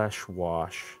flesh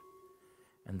wash.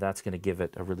 And that's going to give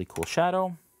it a really cool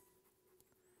shadow,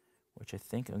 which I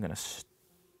think I'm going to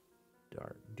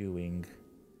start doing.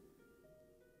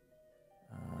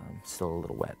 Still a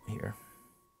little wet here.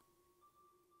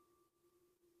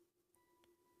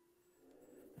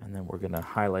 And then we're going to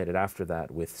highlight it after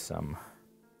that with some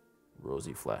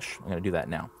rosy flesh. I'm going to do that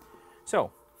now.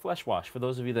 So, flesh wash. For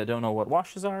those of you that don't know what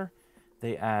washes are,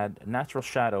 they add natural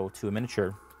shadow to a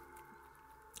miniature.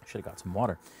 I should have got some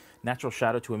water. Natural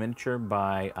shadow to a miniature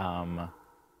by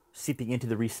seeping into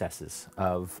the recesses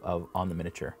on the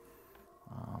miniature.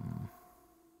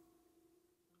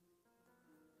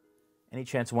 Any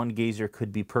chance one gazer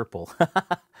could be purple?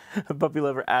 Puppy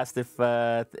Lover asked if...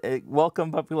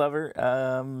 welcome, Puppy Lover.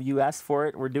 You asked for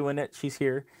it. We're doing it. She's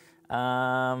here.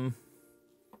 Not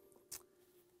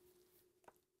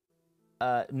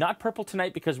purple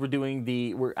tonight because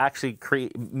we're actually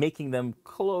making them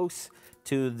close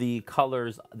to the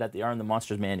colors that they are in the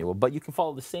Monsters Manual. But you can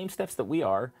follow the same steps that we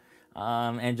are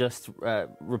and just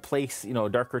replace,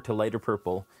 darker to lighter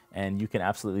purple, and you can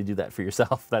absolutely do that for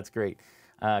yourself. That's great.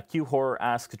 Q Horror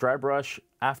asks, dry brush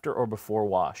after or before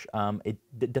wash? It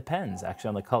depends, actually,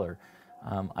 on the color.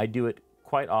 I do it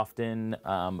quite often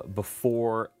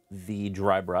before the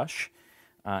dry brush.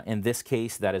 In this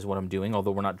case, that is what I'm doing, although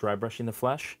we're not dry brushing the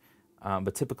flesh.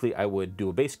 But typically, I would do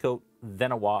a base coat,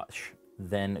 then a wash,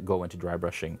 then go into dry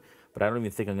brushing. But I don't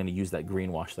even think I'm going to use that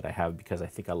green wash that I have because I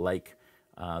think I like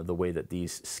the way that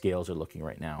these scales are looking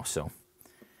right now. So,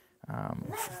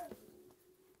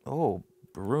 oh,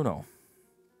 Bruno.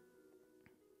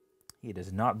 He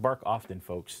does not bark often,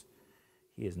 folks.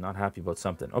 He is not happy about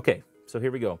something. Okay, so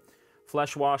here we go.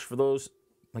 Flesh wash for those,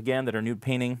 again, that are new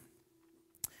painting.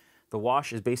 The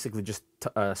wash is basically just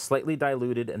slightly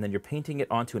diluted, and then you're painting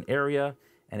it onto an area,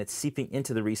 and it's seeping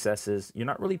into the recesses. You're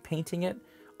not really painting it.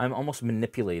 I'm almost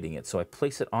manipulating it. So I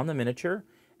place it on the miniature,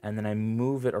 and then I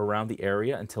move it around the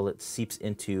area until it seeps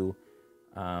into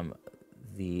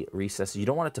the recesses. You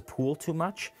don't want it to pool too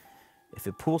much. If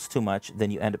it pools too much,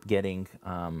 then you end up getting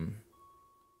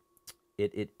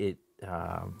it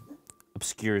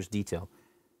obscures detail.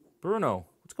 Bruno,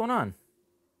 what's going on?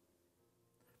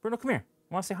 Bruno, come here.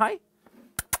 Want to say hi?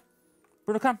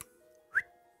 Bruno, come.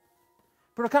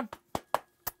 Bruno, come.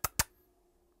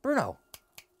 Bruno.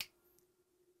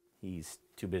 He's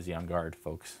too busy on guard,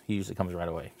 folks. He usually comes right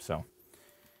away, so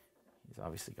he's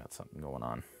obviously got something going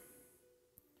on.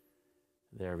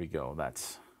 There we go.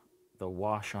 That's the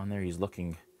wash on there. He's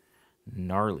looking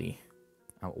gnarly.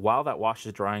 While that wash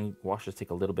is drying, washes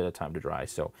take a little bit of time to dry,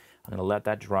 so I'm going to let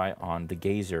that dry on the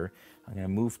gazer. I'm going to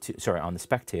move to, sorry, on the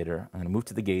Spectator. I'm going to move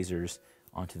to the gazers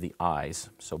onto the eyes.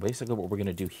 So basically what we're going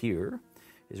to do here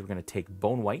is we're going to take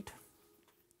bone white,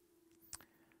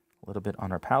 a little bit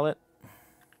on our palette.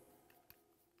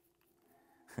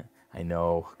 I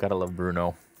know, gotta love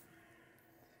Bruno.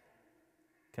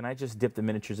 Can I just dip the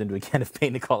miniatures into a can of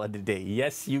paint and call it a day?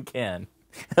 Yes, you can.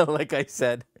 Like I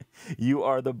said, you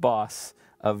are the boss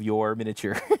of your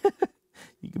miniature.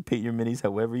 You can paint your minis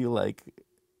however you like.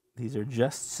 These are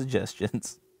just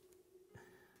suggestions.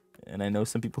 And I know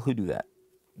some people who do that,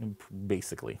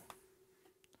 basically.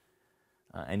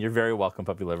 And you're very welcome,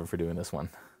 Puppy Lover, for doing this one.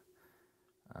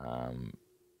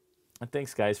 And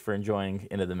thanks, guys, for enjoying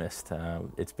Into the Mist.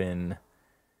 It's been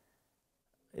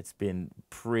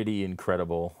pretty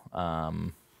incredible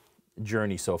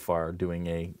journey so far.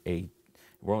 Doing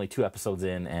we're only 2 episodes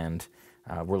in, and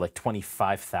we're like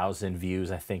 25,000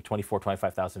 views, I think,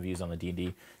 25,000 views on the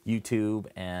D&D YouTube,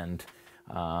 and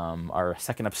our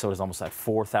second episode is almost at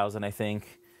 4,000, I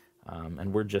think.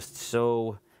 And we're just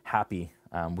so happy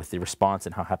with the response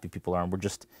and how happy people are, and we're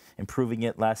just improving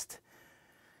it. Last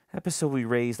episode we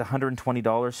raised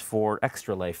 $120 for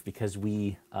Extra Life because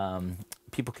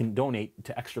people can donate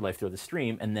to Extra Life through the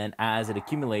stream, and then as it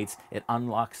accumulates, it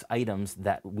unlocks items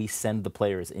that we send the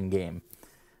players in game,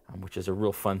 which is a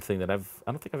real fun thing that I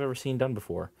don't think I've ever seen done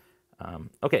before.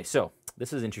 Okay, so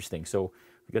this is interesting. So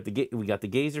we got the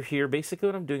gazer here. Basically,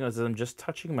 what I'm doing is I'm just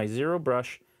touching my zero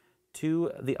brush to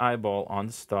the eyeball on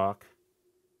the stock,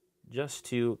 just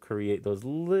to create those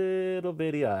little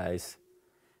bitty eyes.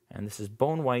 And this is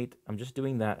bone white. I'm just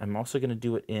doing that. I'm also going to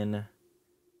do it in the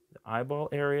eyeball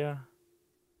area,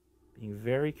 being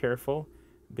very careful,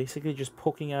 basically just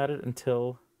poking at it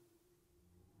until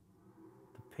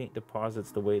the paint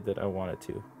deposits the way that I want it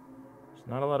to. There's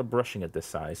not a lot of brushing at this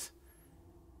size.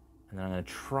 And then I'm going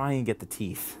to try and get the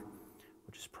teeth,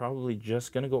 which is probably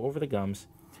just going to go over the gums.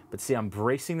 But see, I'm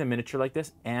bracing the miniature like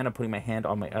this, and I'm putting my hand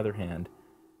on my other hand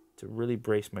to really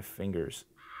brace my fingers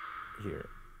here.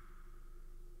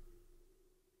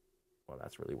 Well,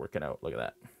 that's really working out. Look at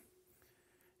that.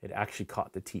 It actually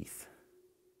caught the teeth.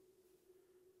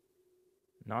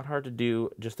 Not hard to do,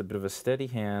 just a bit of a steady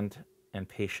hand and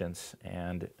patience,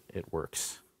 and it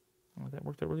works. Oh, that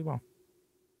worked out really well.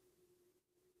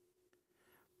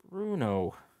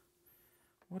 Bruno,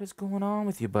 what is going on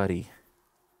with you, buddy?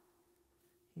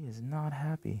 He is not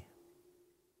happy.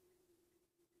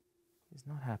 He's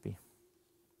not happy.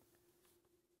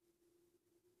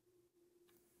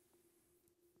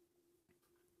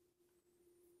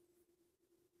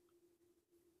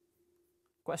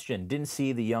 Question, didn't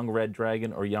see the young red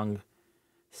dragon or young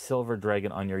silver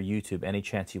dragon on your YouTube. Any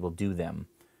chance you will do them?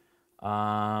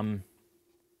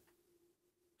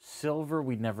 Silver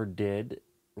we never did.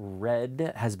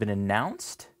 Red has been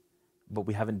announced, but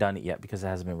we haven't done it yet because it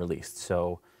hasn't been released.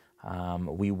 So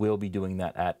we will be doing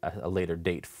that at a later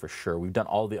date for sure. We've done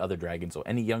all the other dragons, so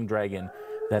any young dragon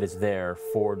that is there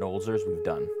for Nolzur's, we've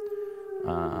done.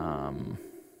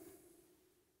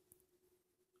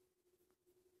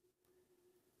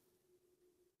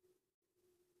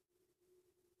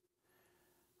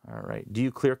 All right. Do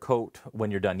you clear coat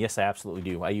when you're done? Yes, I absolutely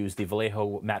do. I use the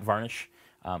Vallejo matte varnish.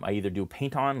 I either do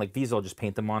paint on, like these I'll just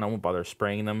paint them on. I won't bother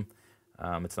spraying them.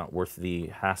 It's not worth the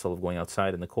hassle of going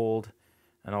outside in the cold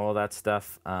and all of that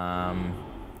stuff. So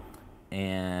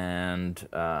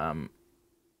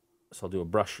I'll do a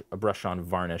brush on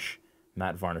varnish,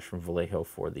 matte varnish from Vallejo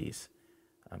for these.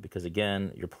 Because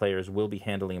again, your players will be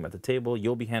handling them at the table.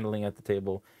 You'll be handling at the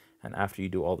table. And after you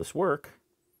do all this work,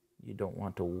 you don't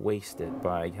want to waste it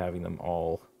by having them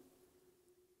all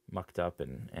mucked up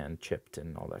and chipped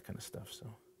and all that kind of stuff.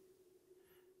 So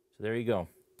there you go.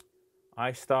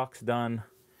 Eye stalks done.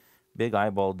 Big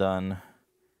eyeball done.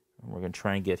 And we're going to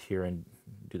try and get here and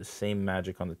do the same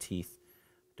magic on the teeth.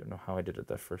 Don't know how I did it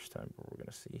that first time, but we're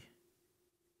going to see.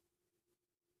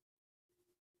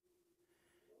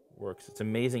 works. It's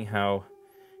amazing how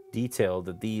detailed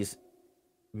that these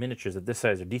miniatures at this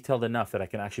size are detailed enough that I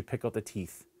can actually pick out the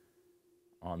teeth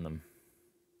on them.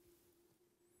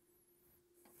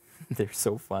 They're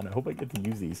so fun. I hope I get to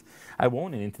use these. I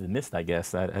won't in Into the Mist, I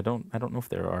guess. I don't know if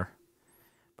there are,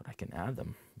 but I can add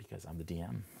them because I'm the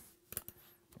DM,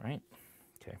 right?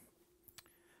 Okay.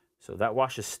 So that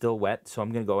wash is still wet, so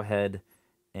I'm going to go ahead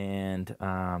and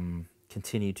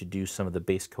continue to do some of the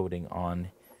base coating on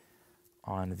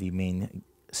the main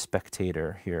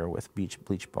Spectator here with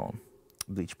bleach bone.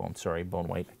 Sorry, bone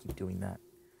white. I keep doing that.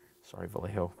 Sorry,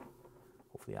 Vallejo.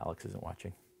 Hopefully Alex isn't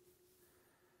watching.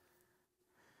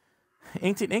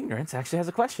 Ancient Ignorance actually has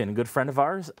a question. A good friend of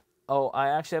ours. Oh, I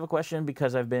actually have a question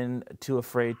because I've been too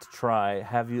afraid to try.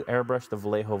 Have you airbrushed the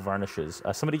Vallejo varnishes?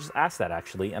 Somebody just asked that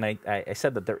actually, and I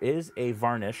said that there is a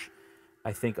varnish,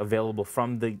 I think, available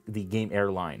from the Game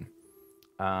Air line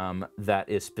that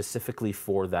is specifically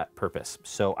for that purpose.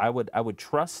 So I would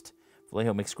trust,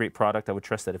 Vallejo makes great product. I would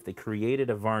trust that if they created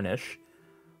a varnish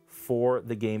for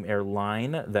the Game Air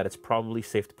line, that it's probably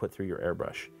safe to put through your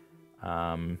airbrush.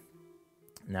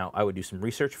 Now, I would do some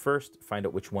research first, find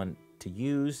out which one to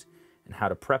use and how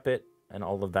to prep it and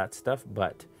all of that stuff.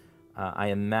 But I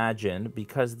imagine,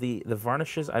 because the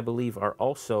varnishes, I believe, are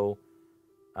also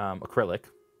acrylic,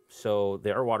 so they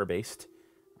are water-based,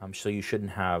 so you shouldn't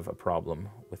have a problem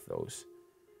with those.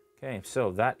 Okay,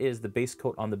 so that is the base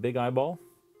coat on the big eyeball.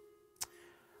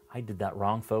 I did that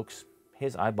wrong, folks.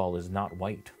 His eyeball is not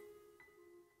white.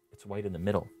 It's white in the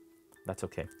middle. That's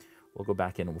okay. We'll go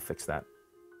back in and we'll fix that.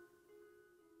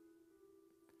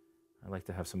 I like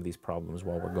to have some of these problems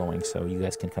while we're going, so you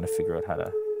guys can kind of figure out how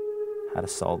to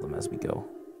solve them as we go.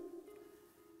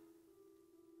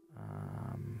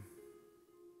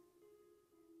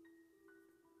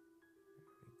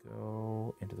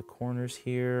 Go into the corners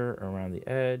here, around the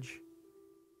edge.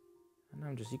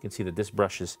 And you can see that this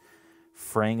brush is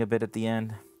fraying a bit at the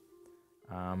end,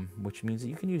 which means that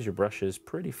you can use your brushes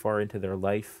pretty far into their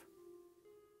life.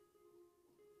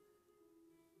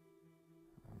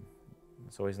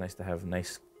 It's always nice to have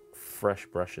nice, fresh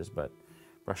brushes, but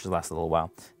brushes last a little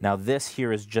while. Now this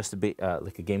here is just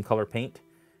like a game color paint.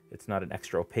 It's not an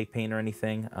extra opaque paint or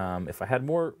anything. If I had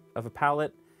more of a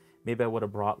palette, maybe I would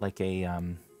have brought like a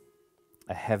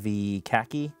heavy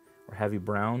khaki or heavy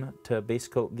brown to base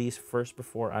coat these first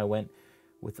before I went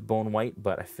with the bone white,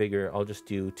 but I figure I'll just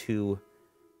do 2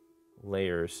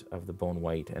 layers of the bone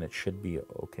white and it should be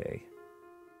okay.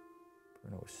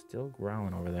 Bruno is still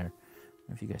growling over there. I don't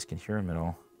know if you guys can hear him at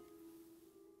all.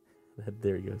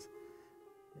 There he goes.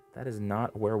 That is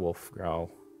not a werewolf growl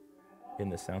in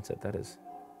the sound set. That is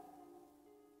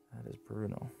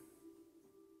Bruno.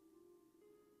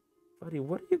 Buddy,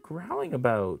 what are you growling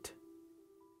about?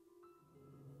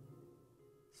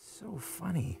 So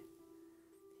funny.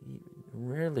 He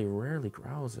rarely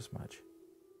growls this much.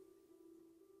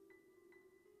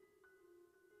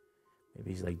 Maybe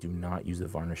he's like, do not use the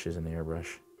varnishes in the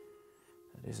airbrush.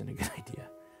 That isn't a good idea.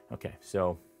 Okay,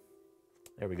 so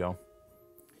there we go.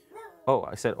 Oh,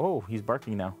 I said, oh, he's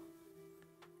barking now.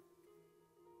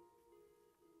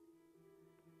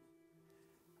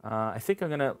 I think I'm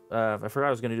gonna, I forgot I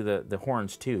was gonna do the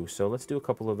horns too. So let's do a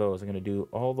couple of those. I'm gonna do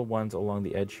all the ones along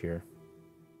the edge here.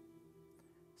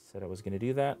 Said I was gonna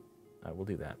do that. I will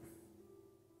do that.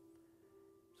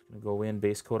 Just gonna go in,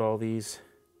 base coat all these.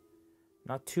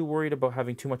 Not too worried about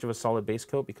having too much of a solid base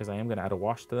coat because I am gonna add a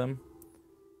wash to them.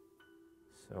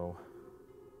 So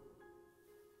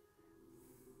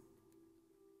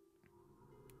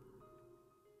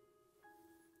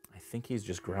I think he's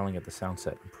just growling at the sound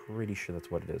set. I'm pretty sure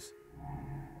that's what it is.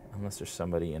 Unless there's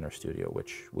somebody in our studio,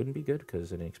 which wouldn't be good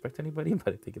because I didn't expect anybody,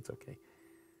 but I think it's okay.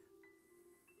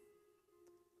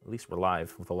 At least we're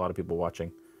live with a lot of people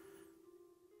watching.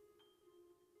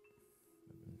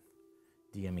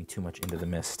 DMing too much into the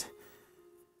mist.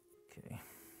 Okay.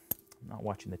 I'm not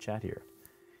watching the chat here.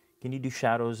 Can you do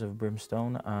Shadows of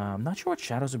Brimstone? I'm not sure what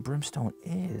Shadows of Brimstone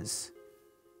is.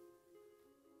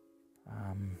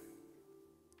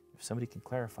 If somebody can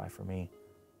clarify for me.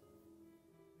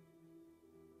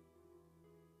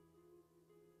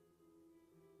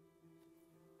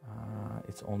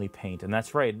 It's only paint. And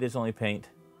that's right, it is only paint.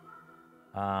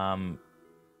 Can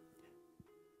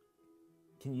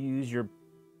you use your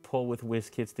pull with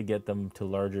WizKids to get them to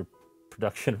larger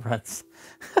production runs?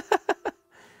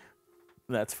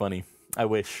 That's funny. I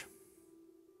wish.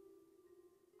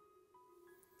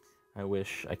 I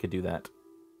wish I could do that.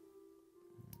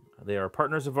 They are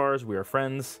partners of ours. We are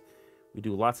friends. We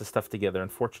do lots of stuff together.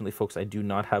 Unfortunately, folks, I do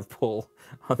not have pull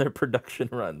on their production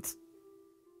runs.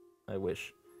 I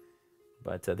wish.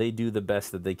 But they do the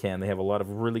best that they can. They have a lot of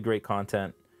really great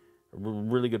content.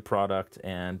 really good product,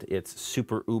 and it's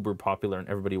super uber popular, and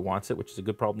everybody wants it, which is a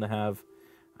good problem to have.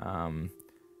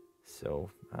 So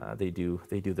they do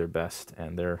their best,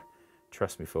 and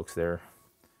trust me, folks, they're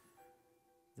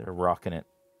rocking it,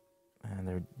 and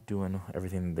they're doing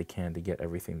everything they can to get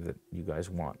everything that you guys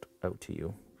want out to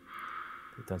you.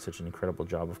 They've done such an incredible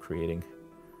job of creating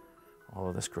all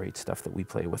of this great stuff that we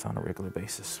play with on a regular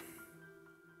basis.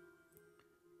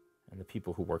 And the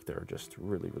people who work there are just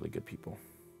really, really good people.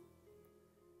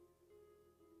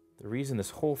 The reason this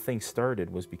whole thing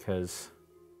started was because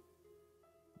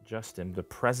Justin, the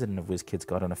president of WizKids,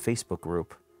 got on a Facebook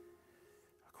group,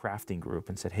 a crafting group,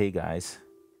 and said, "Hey guys,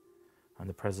 I'm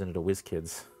the president of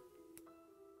WizKids.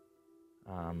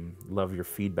 Love your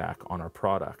feedback on our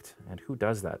product." And who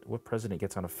does that? What president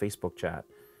gets on a Facebook chat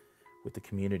with the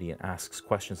community and asks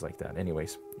questions like that?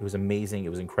 Anyways, it was amazing. It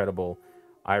was incredible.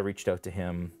 I reached out to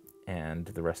him, and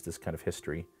the rest is kind of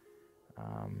history.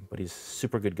 But he's a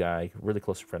super good guy, really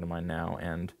close friend of mine now,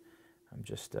 and I'm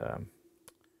just,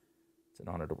 it's an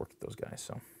honor to work with those guys.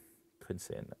 So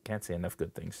can't say enough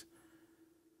good things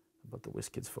about the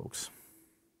WizKids folks.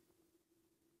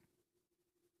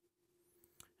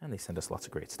 And they send us lots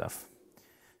of great stuff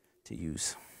to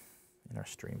use in our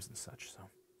streams and such. So,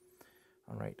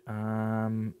 all right.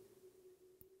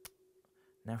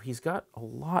 Now he's got a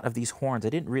lot of these horns. I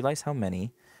didn't realize how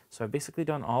many. So I've basically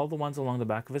done all the ones along the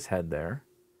back of his head there.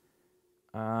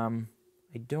 I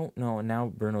don't know. And now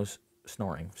Bruno's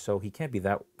snoring, so he can't be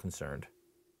that concerned.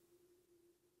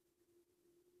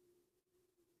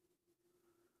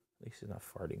 At least he's not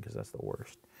farting, because that's the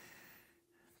worst.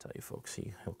 I'll tell you folks,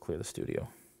 he'll clear the studio.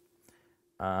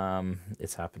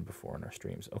 It's happened before in our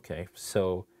streams. Okay,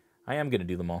 so I am going to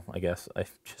do them all, I guess.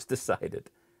 I've just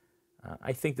decided.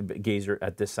 I think the gazer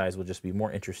at this size will just be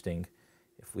more interesting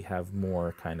if we have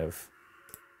more kind of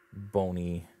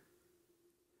bony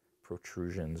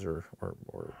protrusions or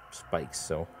spikes.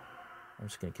 So I'm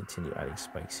just going to continue adding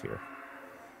spikes here,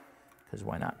 because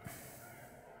why not?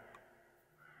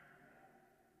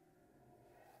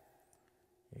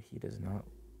 Yeah, he does not.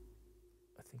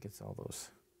 I think it's all those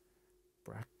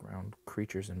background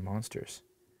creatures and monsters.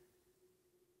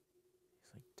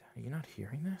 He's like, "Dad, are you not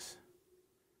hearing this?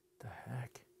 What the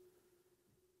heck?"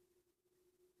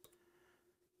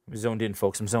 I'm zoned in,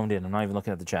 folks. I'm zoned in. I'm not even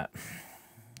looking at the chat.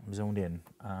 I'm zoned in.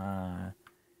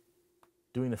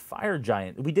 Doing the fire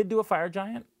giant. We did do a fire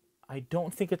giant. I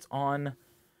don't think it's on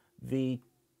the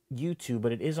YouTube,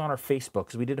 but it is on our Facebook,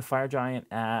 because we did a fire giant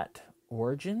at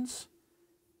Origins.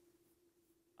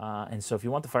 And so if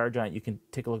you want the fire giant, you can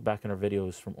take a look back in our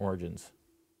videos from Origins.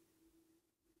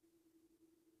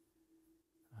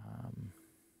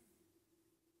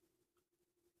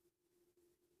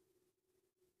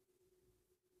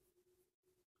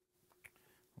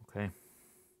 Okay.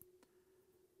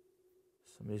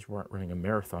 Somebody's running a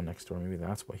marathon next door. Maybe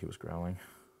that's why he was growling.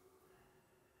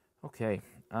 Okay.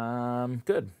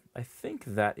 Good. I think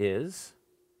that is.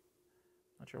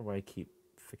 Not sure why I keep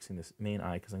fixing this main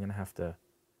eye, because I'm going to have to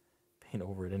paint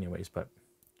over it anyways, but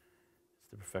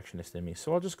it's the perfectionist in me.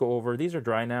 So I'll just go over. These are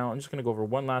dry now. I'm just going to go over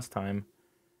one last time,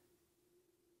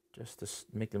 just to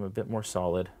make them a bit more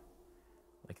solid,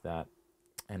 like that.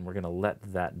 And we're going to let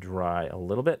that dry a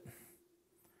little bit.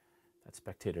 That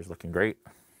Spectator's looking great.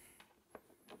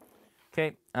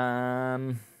 Okay,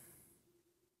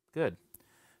 good.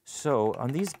 So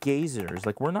on these gazers,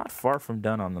 like, we're not far from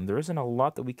done on them. There isn't a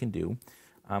lot that we can do.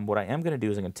 What I am going to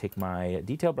do is I'm going to take my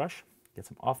detail brush, get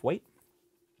some off-white,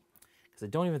 because I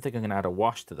don't even think I'm going to add a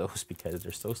wash to those because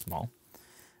they're so small.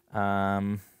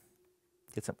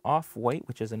 Get some off-white,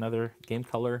 which is another game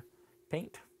color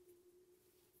paint.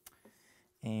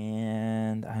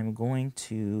 And I'm going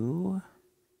to...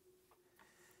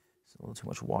 There's a little too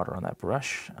much water on that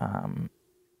brush. I'm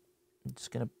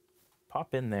just going to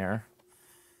pop in there,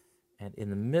 and in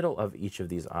the middle of each of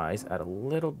these eyes, add a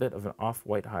little bit of an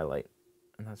off-white highlight.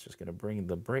 And that's just going to bring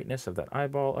the brightness of that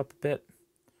eyeball up a bit.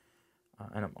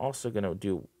 And I'm also going to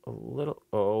do a little...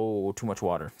 Oh, too much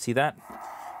water. See that?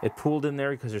 It pooled in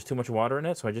there because there's too much water in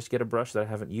it. So I just get a brush that I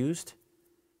haven't used.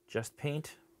 Just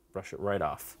paint. Brush it right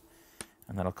off.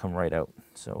 And that'll come right out.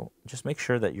 So just make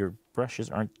sure that your brushes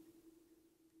aren't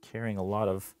carrying a lot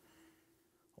of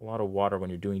water when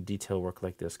you're doing detail work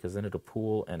like this, because then it'll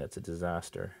pool and it's a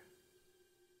disaster.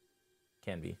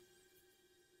 Can be.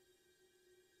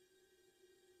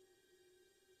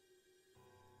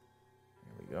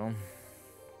 There we go.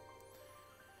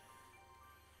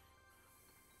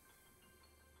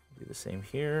 Do the same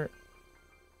here.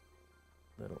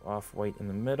 Little off-white in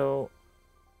the middle.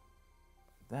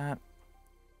 That.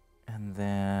 And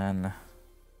then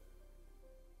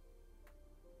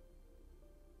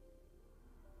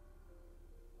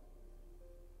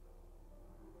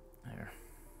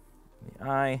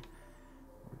eye.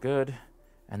 We're good.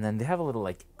 And then they have a little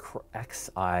like X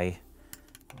eye,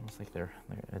 almost like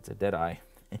it's a dead eye.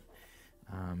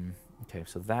 Okay,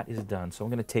 so that is done. So I'm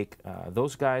gonna take,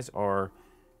 those guys are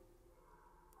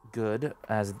good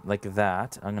as like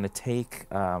that. I'm gonna take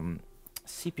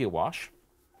sepia wash.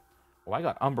 Oh, I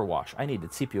got umber wash. I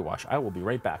needed sepia wash. I will be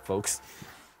right back, folks.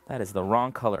 That is the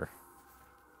wrong color.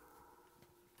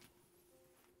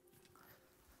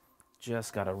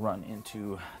 Just gotta run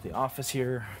into the office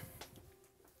here.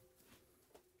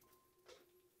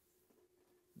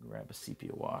 Grab a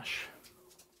sepia wash.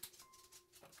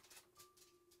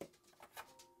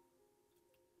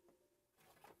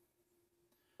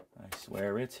 I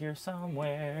swear it's here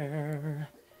somewhere.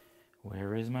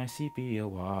 Where is my sepia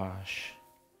wash?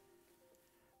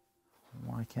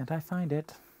 Why can't I find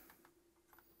it?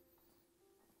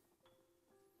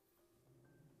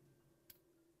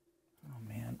 Oh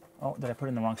man. Oh, did I put it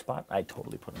in the wrong spot? I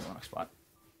totally put it in the wrong spot.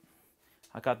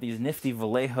 I got these nifty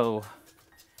Vallejo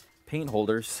paint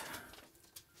holders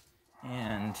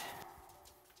and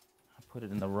I put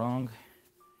it in the wrong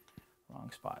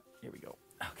spot. Here we go.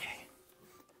 Okay.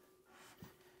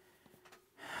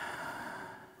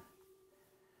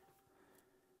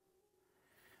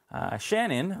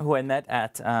 Shannon, who I met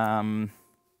at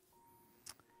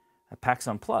PAX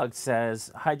Unplugged,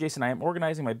 says, "Hi, Jason. I am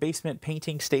organizing my basement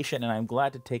painting station, and I'm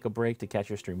glad to take a break to catch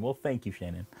your stream." Well, thank you,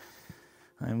 Shannon.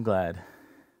 I'm glad.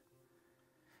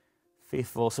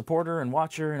 Faithful supporter and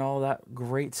watcher and all that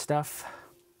great stuff.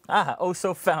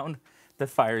 Also found the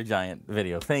Fire Giant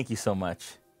video. Thank you so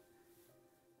much.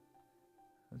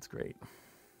 That's great.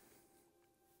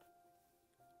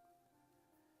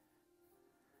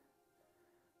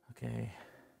 Okay.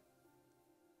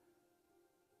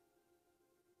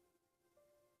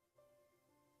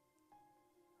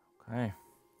 Okay.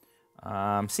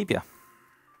 Sepia.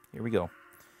 Here we go.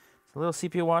 It's a little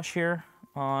sepia wash here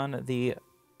on the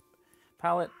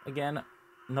palette. Again,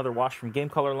 another wash from Game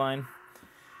Color line.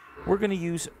 We're going to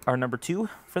use our number 2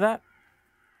 for that.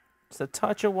 It's a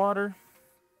touch of water.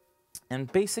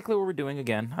 And basically what we're doing,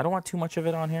 again, I don't want too much of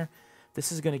it on here.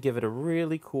 This is going to give it a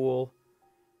really cool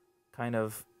kind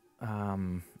of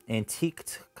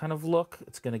antiqued kind of look.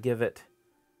 It's going to give it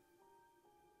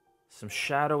some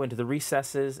shadow into the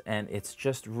recesses, and it's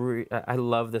just I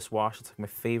love this wash. It's like my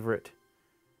favorite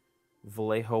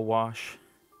Vallejo wash.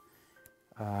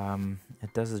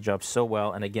 It does the job so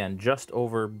well, and again, just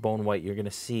over bone white, you're going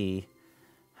to see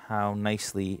how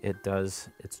nicely it does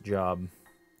its job,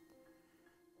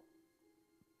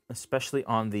 especially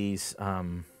on these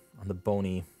on the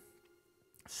bony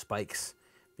spikes,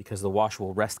 because the wash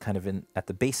will rest kind of at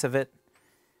the base of it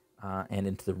and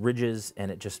into the ridges,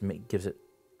 and it just gives it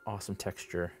awesome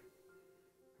texture.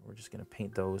 We're just going to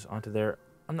paint those onto there.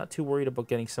 I'm not too worried about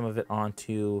getting some of it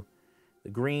onto the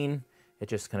green. It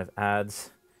just kind of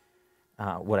adds.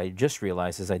 What I just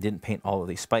realized is I didn't paint all of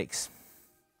these spikes.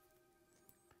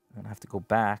 I'm going to have to go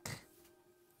back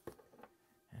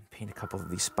and paint a couple of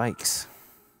these spikes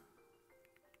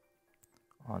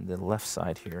on the left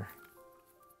side here.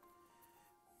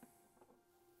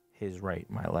 His right,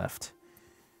 my left.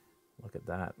 Look at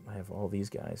that. I have all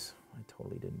these guys. I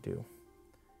totally didn't do.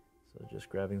 So just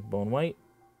grabbing bone white,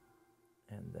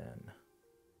 and then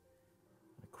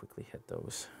I quickly hit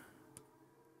those.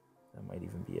 That might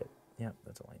even be it. Yeah,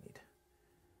 that's all I need.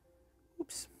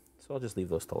 Oops. So I'll just leave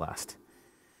those to last.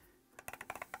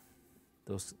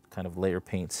 Those kind of layer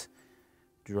paints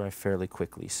dry fairly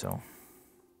quickly, so.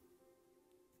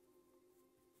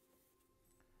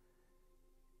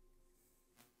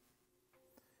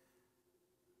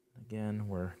 Again,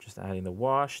 we're just adding the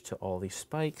wash to all these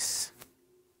spikes.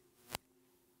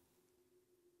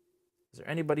 Is there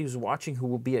anybody who's watching who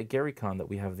will be at GaryCon that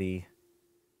we have the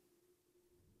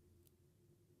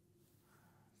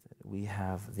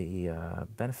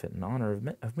benefit and honor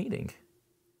of meeting,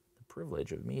 the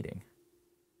privilege of meeting?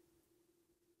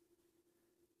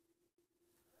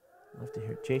 I'd love to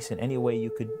hear, Jason, any way you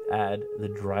could add the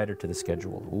Drider to the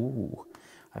schedule? Ooh,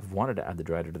 I've wanted to add the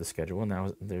Drider to the schedule, and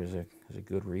now there's a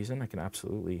good reason. I can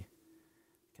absolutely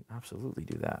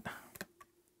do that.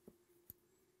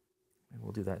 And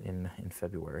we'll do that in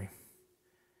February.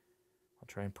 I'll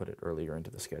try and put it earlier into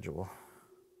the schedule.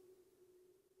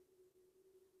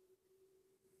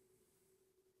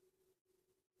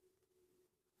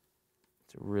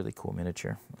 It's a really cool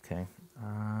miniature. Okay.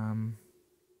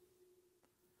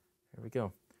 Here we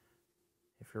go.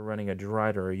 If you're running a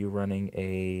Drider, are you running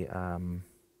a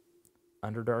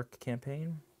Underdark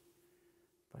campaign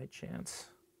by chance?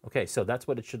 Okay, so that's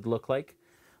what it should look like.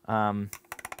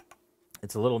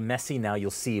 It's a little messy now,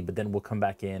 you'll see, but then we'll come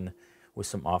back in with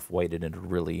some off-white and it'll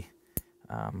really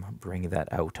bring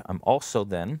that out. I'm also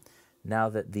then, now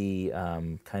that the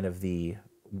kind of the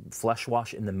flesh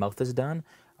wash in the mouth is done,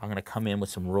 I'm going to come in with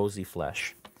some rosy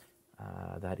flesh.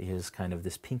 That is kind of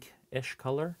this pinkish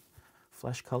color,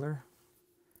 flesh color.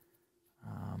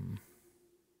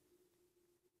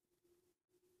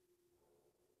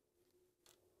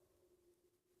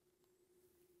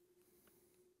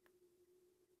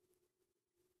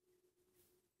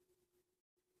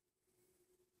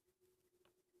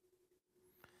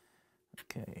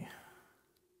 Okay.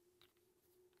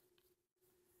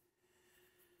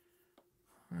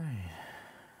 All right.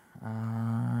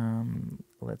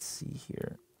 Let's see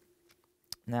here.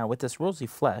 Now with this rosy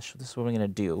flesh, this is what I'm going to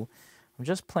do. I'm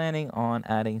just planning on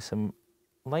adding some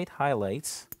light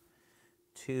highlights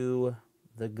to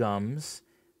the gums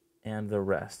and the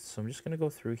rest. So I'm just going to go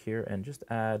through here and just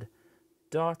add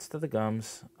dots to the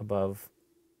gums above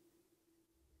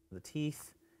the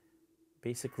teeth,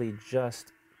 basically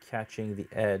just catching the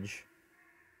edge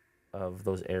of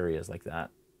those areas like that.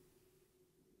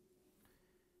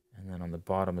 And then on the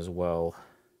bottom as well,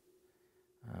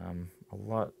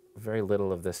 very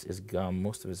little of this is gum.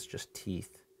 Most of it's just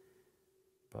teeth.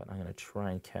 But I'm going to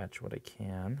try and catch what I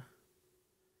can.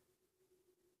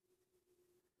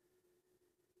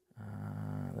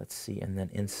 Let's see, and then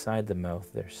inside the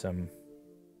mouth there's some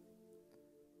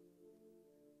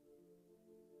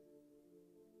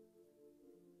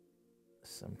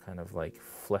kind of like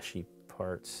fleshy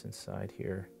parts inside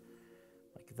here,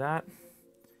 like that.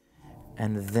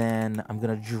 And then I'm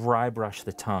going to dry brush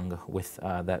the tongue with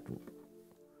that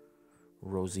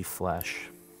rosy flesh,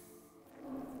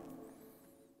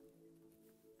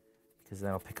 because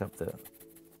that'll pick up the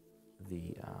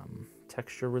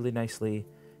texture really nicely,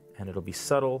 and it'll be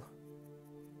subtler.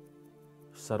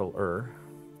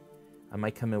 I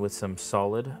might come in with some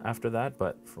solid after that,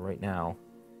 but for right now,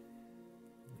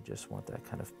 we just want that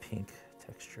kind of pink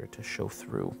texture to show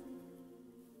through.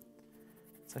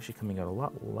 It's actually coming out a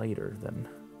lot lighter than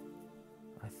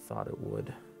I thought it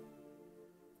would.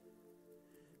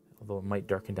 Although it might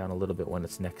darken down a little bit when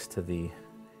it's next to the...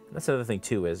 And that's the other thing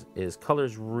too, is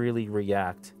colors really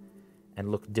react and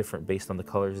look different based on the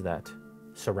colors that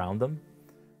surround them.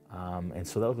 And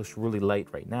so that looks really light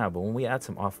right now, but when we add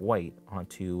some off-white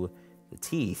onto the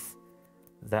teeth,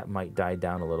 that might die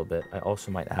down a little bit. I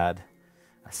also might add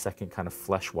a second kind of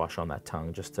flesh wash on that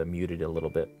tongue just to mute it a little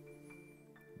bit.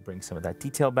 Bring some of that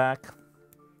detail back.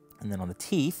 And then on the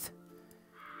teeth,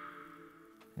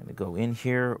 I'm going to go in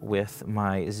here with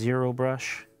my zero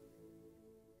brush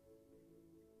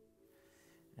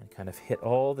and kind of hit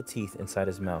all the teeth inside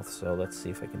his mouth. So let's see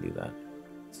if I can do that.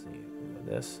 Let's see with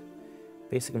this.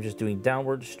 Basically, I'm just doing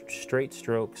downward straight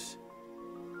strokes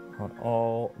on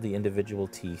all the individual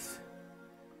teeth.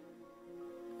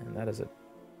 And that is a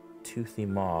toothy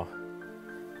maw.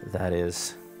 That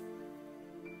is.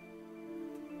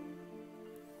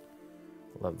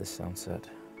 Love this sound set.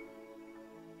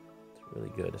 It's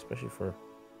really good, especially for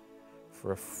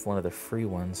one of the free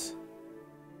ones.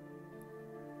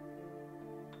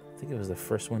 I think it was the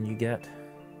first one you get.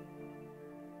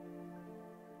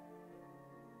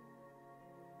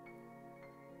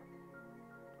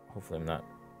 Hopefully I'm not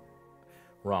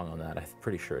wrong on that. I'm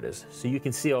pretty sure it is. So you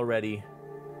can see already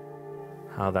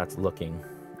how that's looking.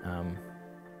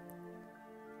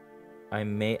 I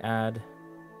may add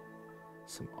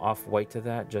some off-white to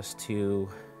that just to...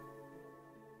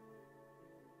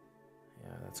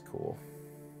 Yeah, that's cool.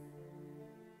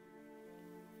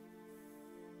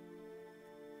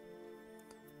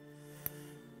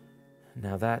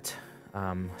 Now that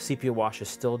sepia wash is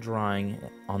still drying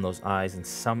on those eyes in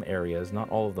some areas, not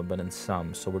all of them, but in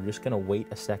some. So we're just going to wait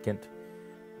a second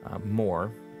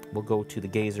more. We'll go to the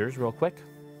gazers real quick.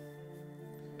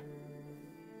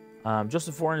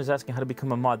 Joseph Warren is asking how to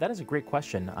become a mod. That is a great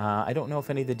question. I don't know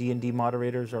if any of the D&D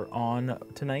moderators are on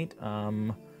tonight.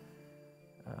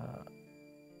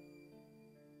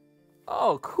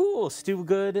 Oh, cool. Stu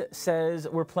Good says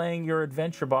we're playing your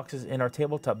adventure boxes in our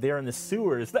tabletop. They're in the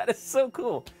sewers. That is so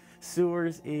cool.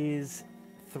 Sewers is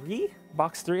 3?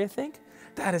 Box 3, I think.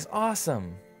 That is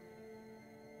awesome.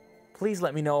 Please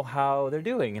let me know how they're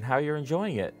doing and how you're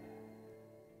enjoying it.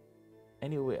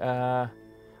 Anyway, I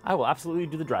will absolutely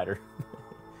do the Drider.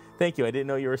 Thank you. I didn't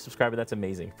know you were a subscriber. That's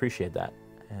amazing. Appreciate that.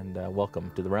 And welcome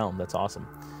to the realm. That's awesome.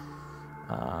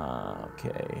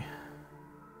 Okay.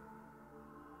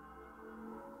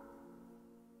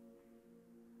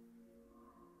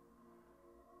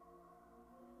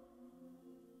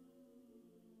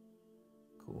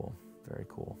 Cool. Very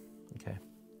cool. Okay.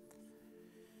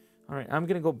 All right, I'm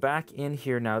going to go back in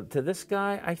here now. To this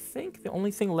guy, I think the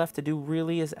only thing left to do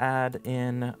really is add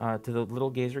in, to the little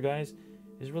gazer guys,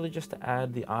 is really just to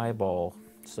add the eyeball.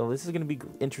 So this is going to be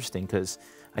interesting because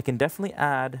I can definitely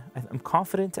add, I'm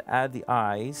confident to add the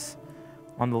eyes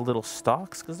on the little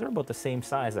stalks because they're about the same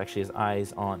size actually as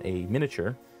eyes on a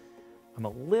miniature. I'm a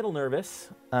little nervous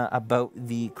about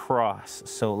the cross.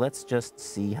 So let's just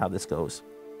see how this goes.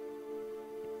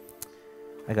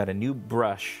 I got a new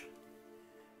brush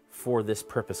for this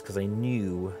purpose because I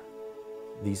knew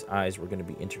these eyes were going to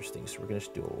be interesting. So we're going to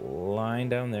just do a line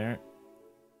down there.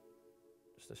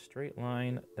 Just a straight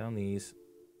line down these.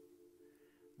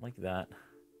 Like that.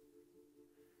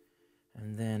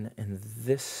 And then in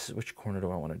this, which corner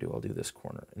do I want to do? I'll do this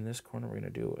corner. In this corner, we're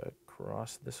going to do a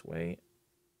cross this way.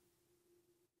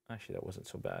 Actually, that wasn't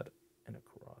so bad. And a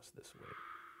cross this way.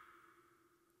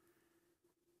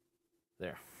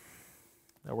 There.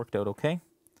 That worked out okay.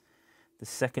 The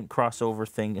second crossover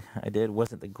thing I did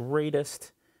wasn't the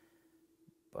greatest,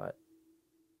 but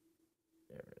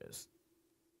there it is.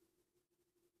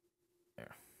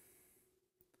 There.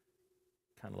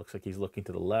 Kind of looks like he's looking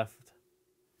to the left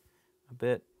a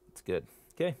bit. It's good.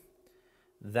 Okay.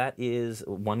 That is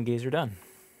one gazer done.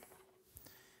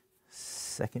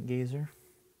 Second gazer.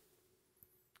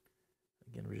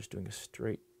 Again, we're just doing a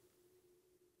straight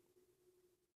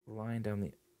line down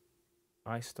the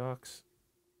eye stalks.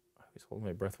 I always hold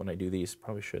my breath when I do these.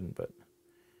 Probably shouldn't, but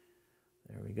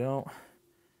there we go.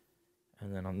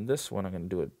 And then on this one, I'm going to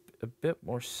do it a bit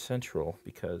more central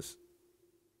because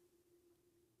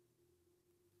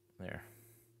there.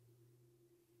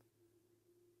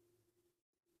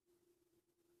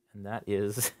 And that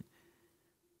is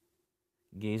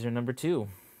gazer number 2.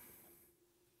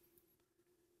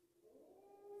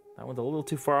 That one's a little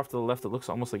too far off to the left. It looks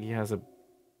almost like he has an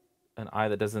eye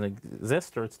that doesn't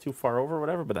exist, or it's too far over, or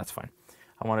whatever, but that's fine.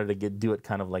 I wanted to do it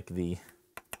kind of like the,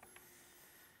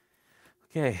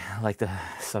 like the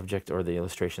subject or the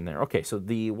illustration there. Okay, so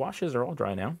the washes are all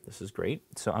dry now. This is great.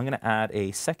 So I'm going to add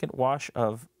a second wash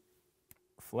of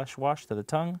flesh wash to the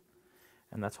tongue,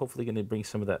 and that's hopefully going to bring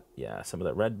some of that, some of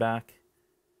that red back.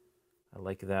 I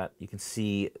like that. You can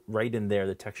see right in there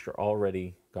the texture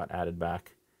already got added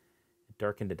back. It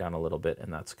darkened it down a little bit,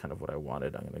 and that's kind of what I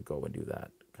wanted. I'm going to go and do that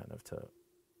kind of to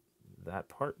that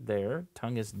part there.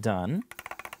 Tongue is done.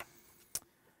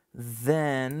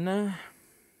 Then I'm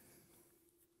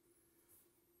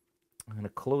going to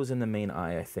close in the main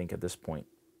eye, I think, at this point.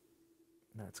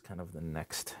 That's kind of the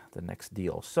next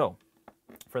deal. So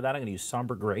for that, I'm going to use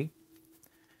somber gray.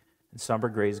 And somber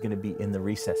gray is going to be in the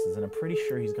recesses. And I'm pretty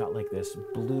sure he's got like this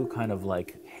blue kind of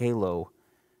like halo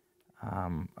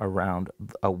around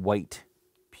a white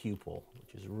pupil,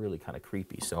 which is really kind of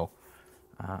creepy. So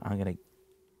I'm going to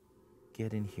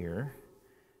get in here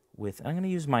with, I'm going to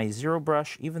use my zero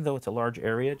brush, even though it's a large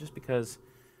area, just because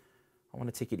I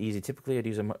want to take it easy. Typically I'd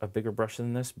use a bigger brush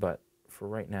than this, but for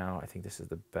right now, I think this is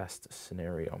the best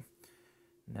scenario.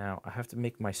 Now I have to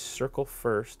make my circle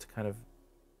first to kind of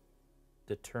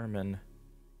determine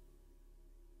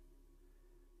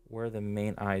where the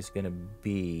main eye is going to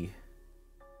be.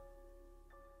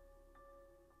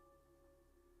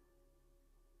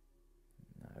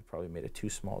 I probably made it too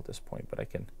small at this point, but I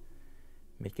can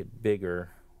make it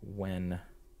bigger when there's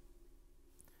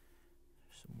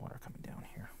some water coming down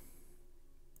here.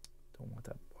 Don't want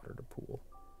that water to pool,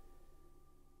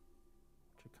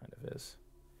 which it kind of is.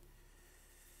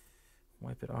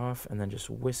 Wipe it off and then just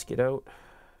whisk it out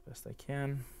best I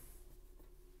can.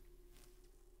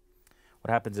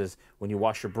 What happens is when you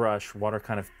wash your brush, water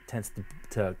kind of tends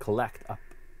to collect up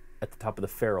at the top of the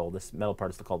ferrule. This metal part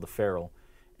is called the ferrule.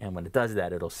 And when it does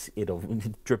that, it'll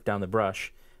drip down the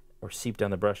brush or seep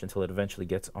down the brush until it eventually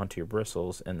gets onto your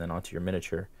bristles and then onto your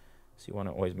miniature. So you want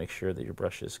to always make sure that your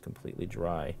brush is completely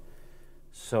dry.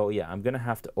 So yeah, I'm going to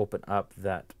have to open up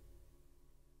that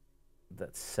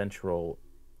central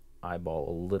eyeball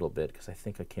a little bit because I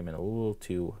think I came in a little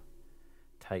too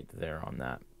tight there on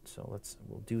that. So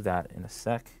we'll do that in a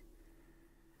sec.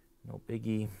 No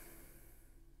biggie.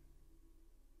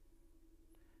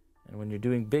 And when you're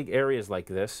doing big areas like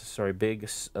this, big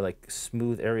like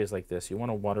smooth areas like this, you want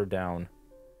to water down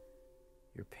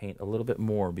your paint a little bit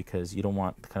more because you don't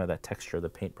want kind of that texture of the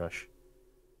paintbrush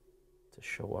to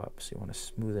show up. So you want to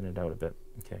smoothen it out a bit.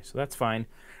 Okay, so that's fine.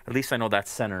 At least I know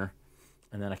that's center,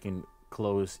 and then I can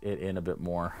close it in a bit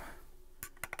more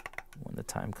when the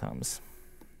time comes.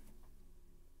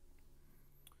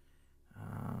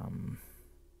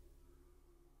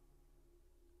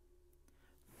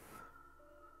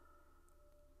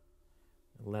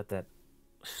 Let that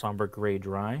somber gray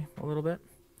dry a little bit,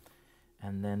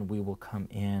 and then we will come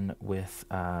in with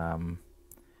I'm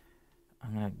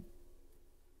going to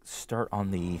start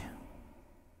on the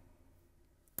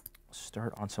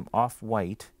start on some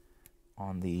off-white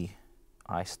on the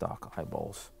eye stalk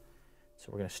eyeballs. So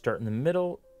we're going to start in the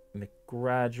middle, make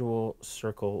gradual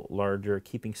circle larger,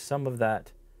 keeping some of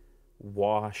that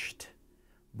washed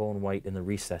bone white in the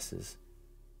recesses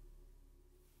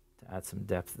to add some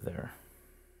depth there,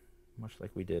 much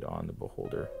like we did on the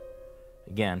beholder.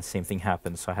 Again, same thing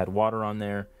happened. So I had water on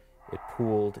there, it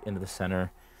pooled into the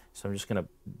center. So I'm just going to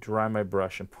dry my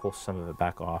brush and pull some of it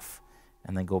back off,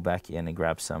 and then go back in and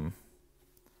grab some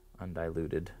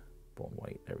undiluted bone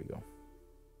white. There we go.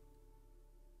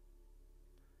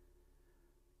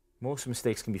 Most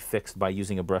mistakes can be fixed by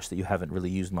using a brush that you haven't really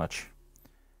used much,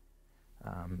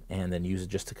 and then use it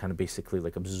just to kind of basically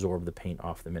like absorb the paint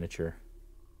off the miniature,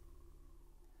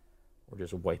 or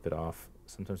just wipe it off.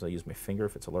 Sometimes I use my finger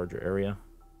if it's a larger area.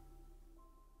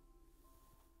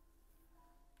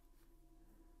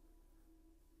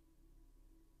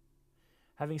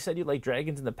 Having said you like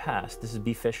dragons in the past, this is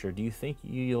B. Fisher, do you think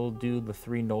you'll do the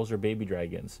 3 Nolzur baby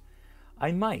dragons?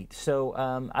 I might. So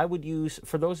I would use,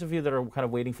 for those of you that are kind of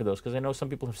waiting for those, because I know some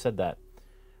people have said that,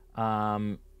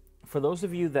 for those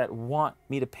of you that want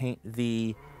me to paint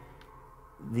the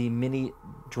mini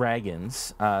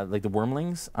dragons, like the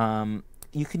wormlings,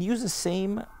 you can use the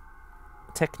same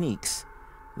techniques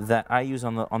that I use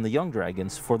on the young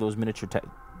dragons for those miniature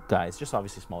guys. Just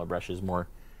obviously smaller brushes, more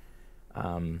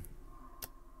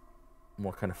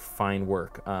kind of fine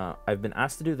work. I've been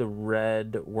asked to do the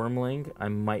red wormling. I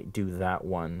might do that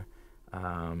one.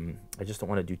 I just don't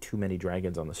want to do too many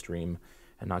dragons on the stream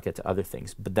and not get to other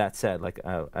things. But that said, like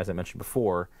as I mentioned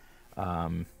before,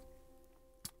 you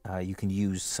can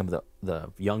use some of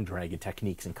the young dragon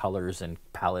techniques and colors and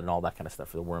palette and all that kind of stuff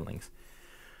for the wormlings.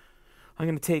 I'm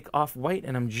going to take off white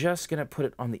and I'm just going to put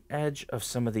it on the edge of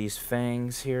some of these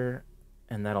fangs here,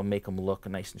 and that'll make them look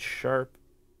nice and sharp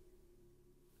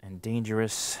and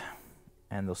dangerous,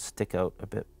 and they'll stick out a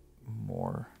bit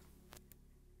more.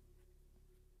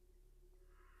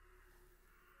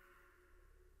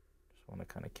 Just want to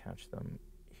kind of catch them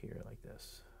here like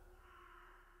this.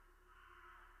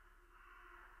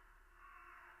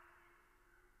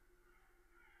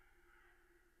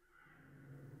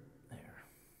 There.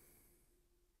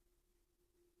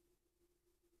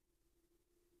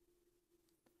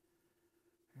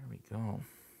 There we go.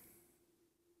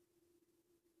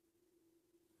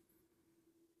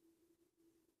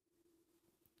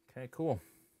 Okay, cool.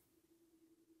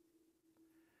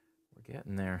 We're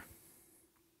getting there.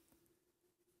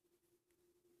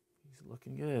 He's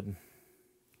looking good.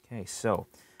 Okay, so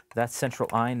that central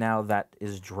eye, now that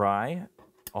is dry.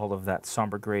 All of that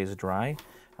somber gray is dry.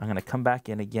 I'm going to come back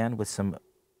in again with some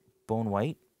bone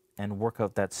white and work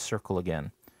out that circle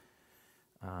again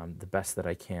the best that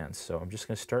I can. So I'm just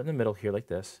going to start in the middle here like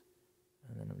this,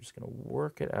 and then I'm just going to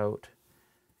work it out.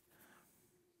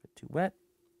 A bit too wet.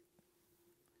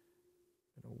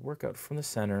 Work out from the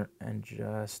center and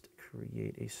just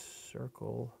create a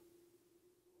circle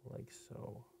like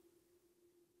so.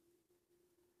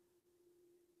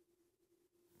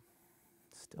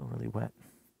 Still really wet.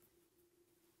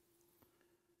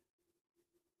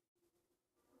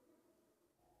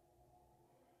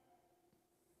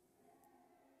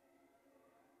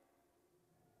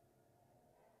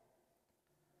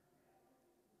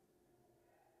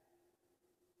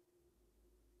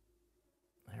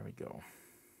 There we go.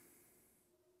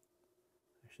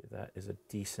 Actually, that is a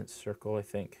decent circle, I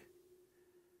think.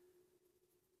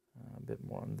 A bit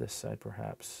more on this side,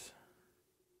 perhaps.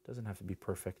 Doesn't have to be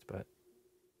perfect, but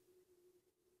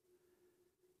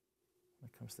when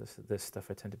it comes to this stuff,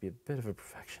 I tend to be a bit of a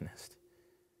perfectionist,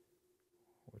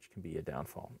 which can be a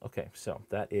downfall. Okay, so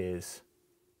that is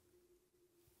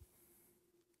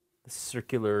the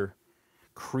circular,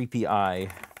 creepy eye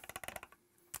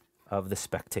of the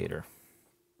Spectator.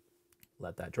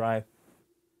 Let that dry.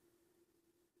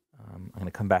 I'm going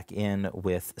to come back in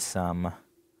with some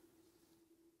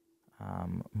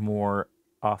more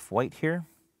off-white here.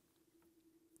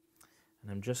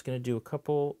 And I'm just going to do a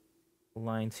couple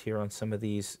lines here on some of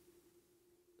these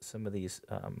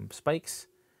spikes.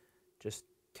 Just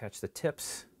catch the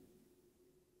tips.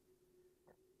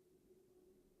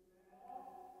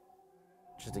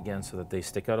 Just again so that they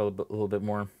stick out a little bit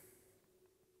more.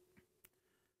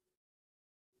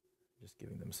 Just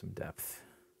giving them some depth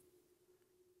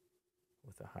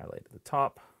with a highlight at the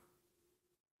top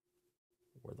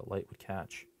where the light would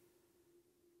catch.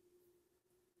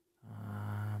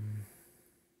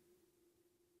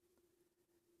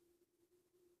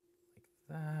 Like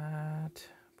that.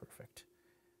 Perfect.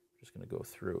 I'm just going to go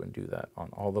through and do that on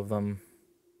all of them.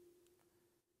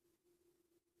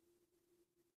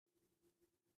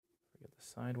 Forget the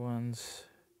side ones.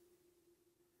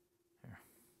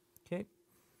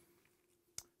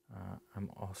 I'm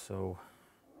also,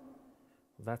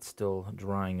 that's still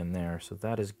drying in there, so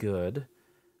that is good.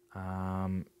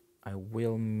 I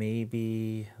will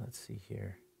maybe, let's see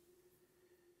here.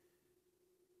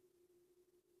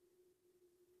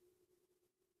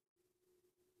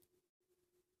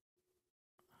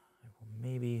 I will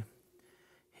maybe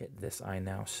hit this eye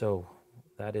now. So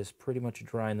that is pretty much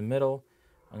dry in the middle.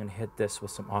 I'm going to hit this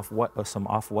with some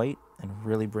off-white and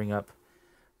really bring up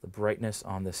the brightness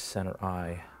on this center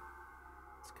eye.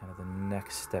 It's kind of the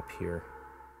next step here.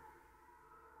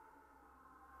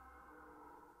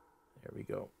 There we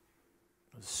go.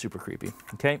 Super creepy.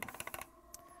 Okay.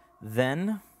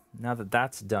 Then, now that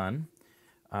that's done,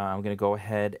 I'm going to go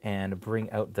ahead and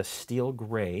bring out the steel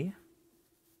gray.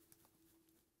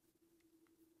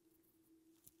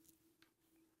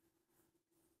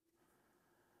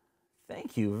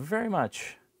 Thank you very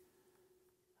much.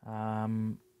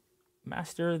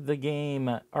 Master the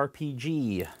Game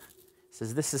RPG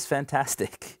says, this is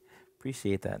fantastic.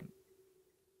 Appreciate that.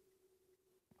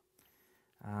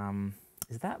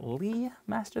 Is that Lee,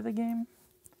 Master the Game?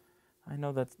 I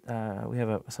know that we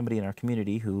have somebody in our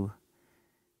community who,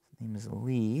 his name is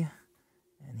Lee,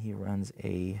 and he runs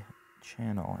a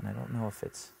channel, and I don't know if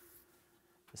it's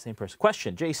the same person.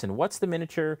 Question, Jason, what's the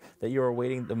miniature that you're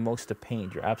waiting the most to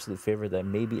paint? Your absolute favorite that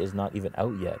maybe is not even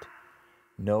out yet?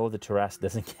 No, the terrace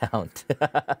doesn't count.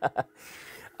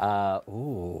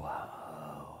 Ooh,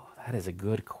 that is a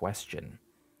good question.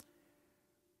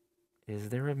 Is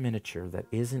there a miniature that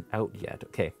isn't out yet?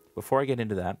 Okay, before I get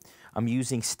into that, I'm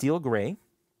using Steel Gray,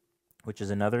 which is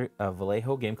another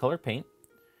Vallejo game color paint.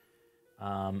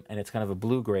 And it's kind of a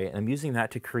blue-gray. And I'm using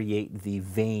that to create the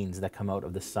veins that come out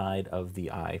of the side of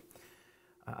the eye.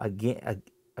 Again,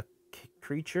 a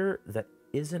creature that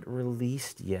isn't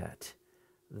released yet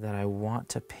that I want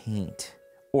to paint.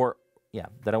 Or, yeah,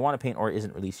 that I want to paint or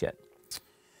isn't released yet.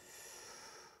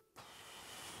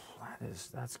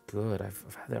 That's good. I've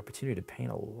had the opportunity to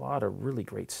paint a lot of really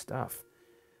great stuff.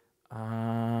 That's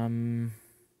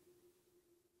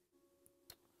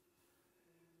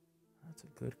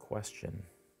a good question.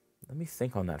 Let me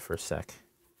think on that for a sec.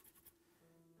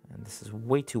 And this is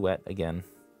way too wet again.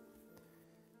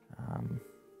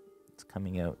 It's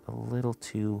coming out a little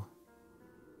too...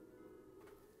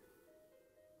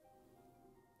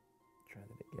 Try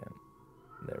that again.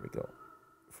 There we go.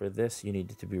 For this, you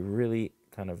need it to be really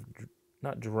kind of,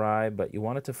 not dry, but you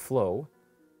want it to flow.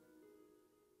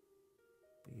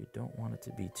 But you don't want it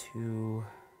to be too...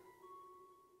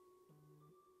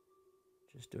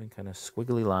 Just doing kind of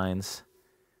squiggly lines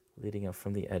leading up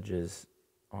from the edges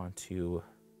onto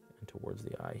and towards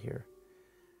the eye here.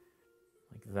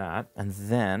 Like that. And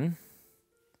then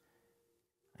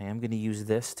I am going to use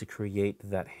this to create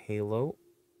that halo,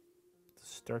 to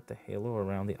start the halo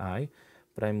around the eye.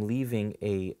 But I'm leaving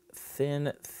a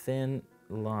thin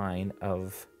line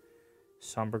of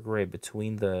somber gray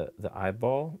between the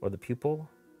eyeball or the pupil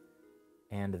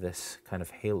and this kind of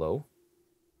halo.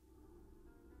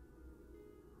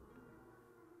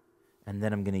 And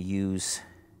then I'm going to use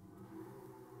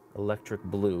electric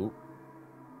blue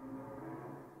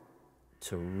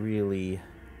to really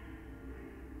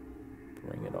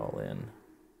bring it all in.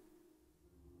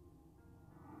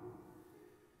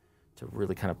 To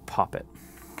really kind of pop it.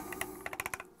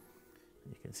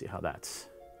 You can see how that's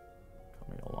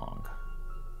coming along.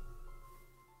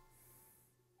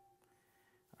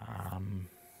 I'm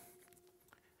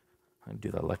going to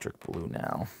do the electric blue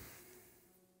now.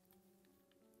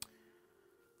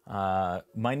 My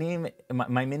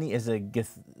mini is a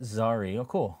Githzari. Oh,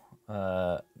 cool.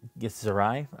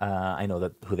 Githzari. I know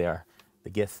who they are. The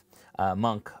Gith.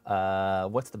 Monk.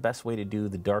 What's the best way to do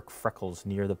the dark freckles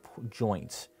near the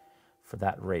joints for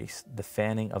that race? The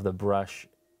fanning of the brush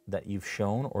that you've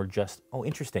shown, or just... Oh,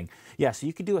 interesting. Yeah, so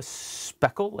you could do a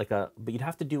speckle, but you'd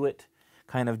have to do it,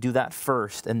 kind of do that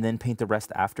first and then paint the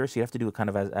rest after. So you have to do it kind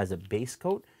of as a base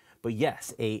coat. But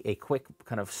yes, a quick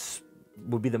kind of...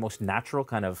 would be the most natural,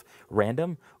 kind of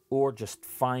random, or just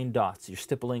fine dots. You're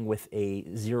stippling with a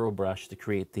zero brush to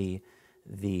create the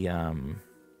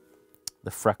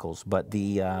freckles, but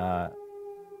the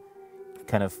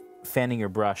kind of fanning your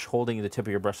brush, holding the tip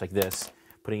of your brush like this,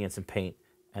 putting in some paint,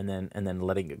 and then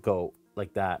letting it go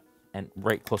like that, and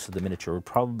right close to the miniature would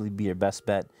probably be your best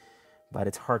bet, but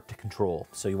it's hard to control.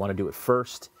 So you want to do it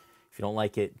first. If you don't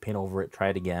like it, paint over it, try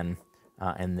it again,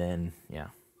 and then, yeah.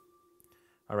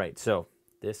 All right, so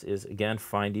this is, again,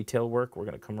 fine detail work. We're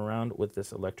going to come around with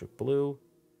this electric blue.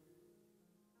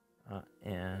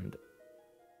 And,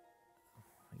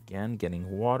 again, getting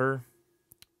water,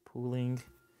 pooling.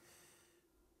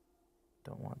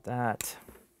 Don't want that.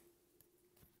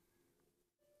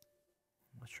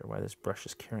 Not sure why this brush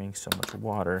is carrying so much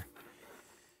water.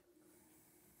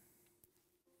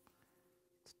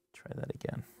 Let's try that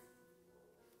again.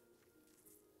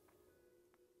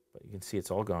 But you can see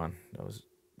it's all gone. That was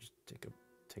just take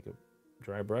a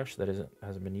dry brush that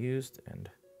hasn't been used and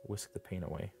whisk the paint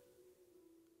away.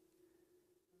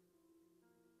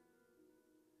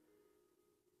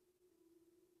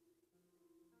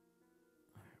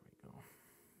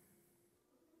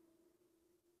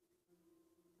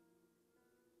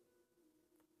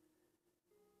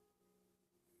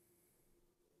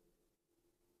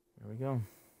 There we go.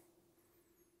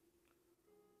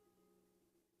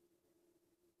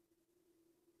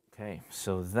 Okay,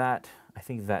 so that, I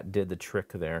think that did the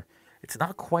trick there. It's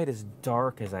not quite as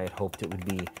dark as I had hoped it would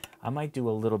be. I might do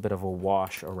a little bit of a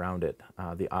wash around it,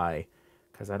 the eye,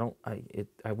 because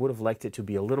I would have liked it to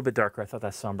be a little bit darker. I thought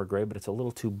that somber gray, but it's a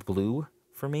little too blue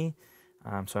for me.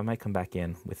 So I might come back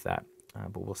in with that,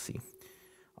 but we'll see.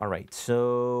 All right,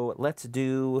 so let's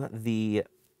do the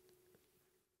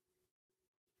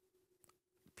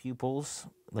pupils,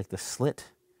 like the slit.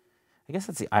 I guess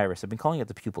that's the iris. I've been calling it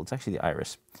the pupil. It's actually the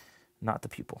iris, not the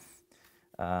pupil.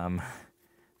 The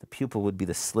pupil would be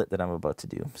the slit that I'm about to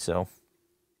do. So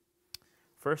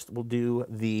first we'll do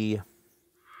the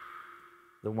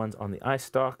ones on the eye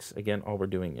stalks. Again, all we're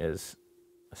doing is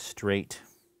a straight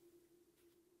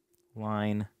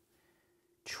line,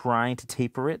 trying to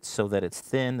taper it so that it's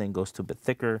thin, then goes to a bit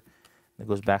thicker, then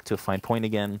goes back to a fine point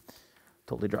again.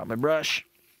 Totally dropped my brush.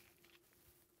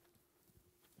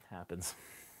 It happens.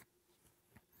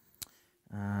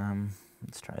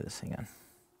 Let's try this again.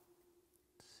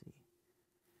 Let's see.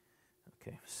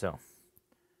 Okay, so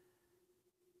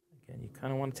again, you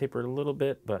kind of want to taper it a little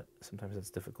bit, but sometimes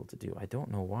it's difficult to do. I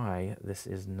don't know why this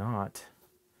is not.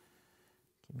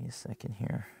 Give me a second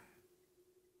here.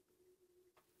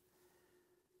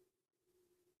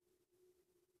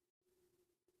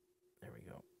 There we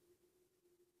go.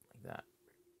 Like that.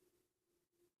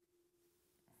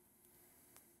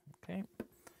 Okay.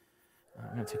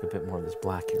 I'm going to take a bit more of this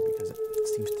black here because it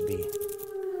seems to be,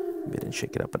 maybe I didn't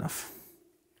shake it up enough.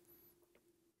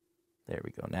 There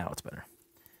we go. Now it's better.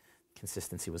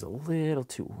 Consistency was a little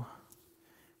too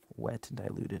wet and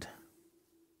diluted.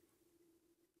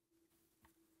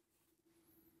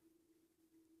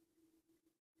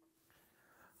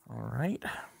 All right.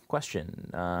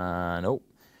 Question. Nope.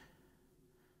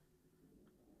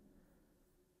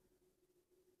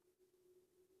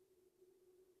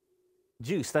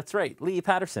 Juice, that's right. Lee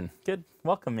Patterson. Good.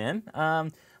 Welcome in.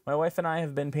 My wife and I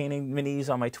have been painting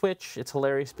minis on my Twitch. It's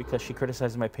hilarious because she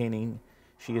criticizes my painting.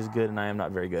 She is good and I am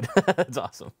not very good. That's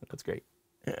awesome. That's great.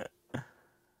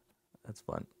 That's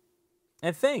fun.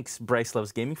 And thanks, Bryce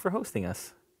Loves Gaming, for hosting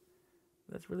us.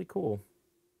 That's really cool.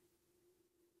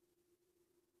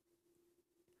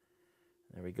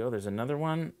 There we go. There's another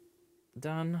one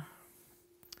done.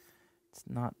 It's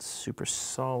not super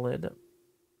solid.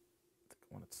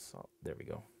 There we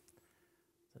go.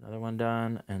 Another one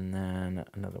done, and then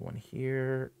another one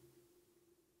here,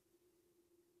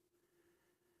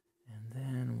 and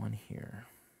then one here.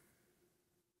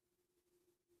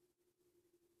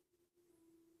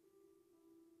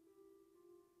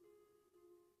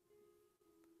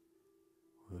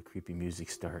 Oh, the creepy music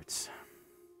starts.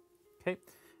 Okay,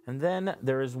 and then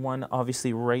there is one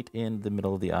obviously right in the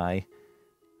middle of the eye.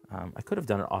 I could have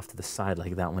done it off to the side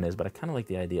like that one is, but I kind of like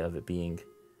the idea of it being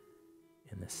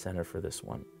in the center for this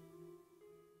one.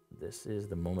 This is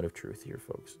the moment of truth here,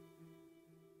 folks.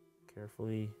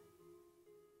 Carefully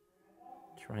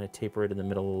trying to taper it in the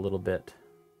middle a little bit.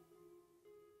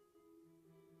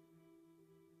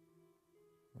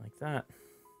 Like that.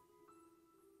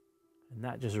 And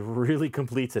that just really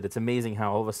completes it. It's amazing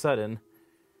how all of a sudden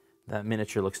that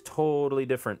miniature looks totally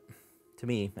different, to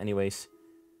me anyways,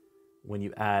 when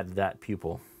you add that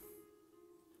pupil,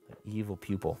 that evil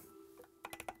pupil.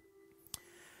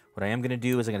 What I am going to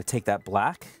do is I'm going to take that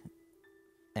black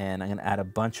and I'm going to add a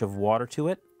bunch of water to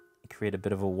it and create a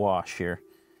bit of a wash here.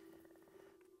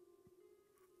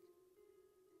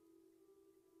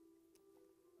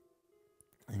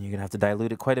 And you're going to have to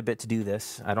dilute it quite a bit to do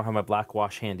this. I don't have my black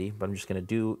wash handy, but I'm just going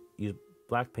to use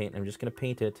black paint. I'm just going to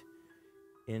paint it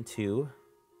into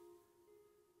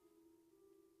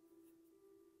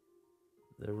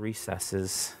the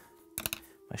recesses.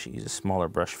 I should use a smaller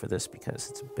brush for this because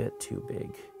it's a bit too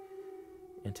big.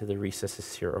 Into the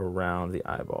recesses here around the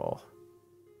eyeball.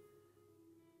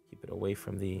 Keep it away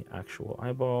from the actual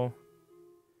eyeball.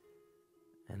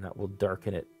 And that will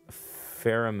darken it a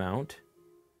fair amount.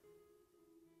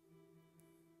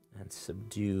 And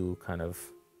subdue kind of,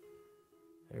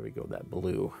 there we go, that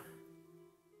blue.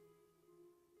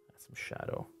 Add some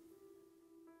shadow.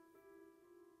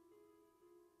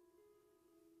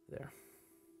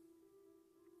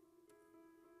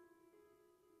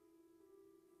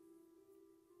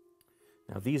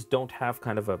 Now these don't have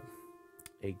kind of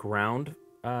a ground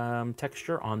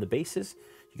texture on the bases.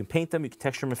 You can paint them, you can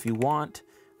texture them if you want.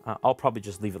 I'll probably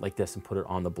just leave it like this and put it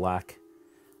on the black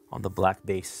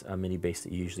base, mini base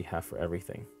that you usually have for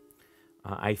everything.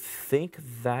 I think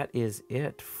that is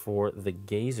it for the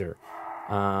Gazer,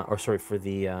 or sorry, for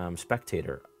the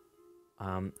Spectator.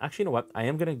 Actually, you know what? I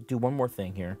am gonna do one more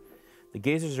thing here. The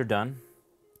Gazers are done.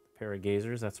 A pair of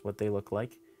Gazers, that's what they look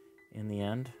like in the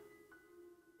end.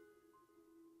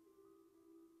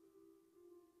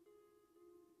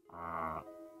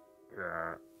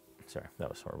 Sorry, that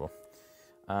was horrible.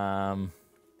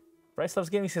 Bryce Loves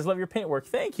Gaming says, love your paintwork.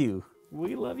 Thank you.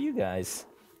 We love you guys.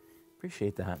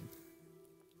 Appreciate that.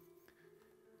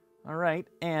 All right,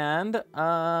 and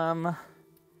we're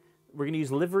going to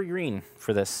use livery green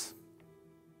for this.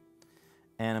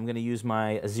 And I'm going to use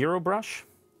my zero brush.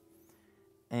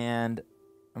 And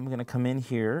I'm going to come in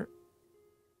here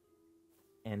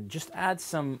and just add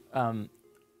some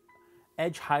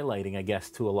edge highlighting, I guess,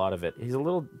 to a lot of it. He's a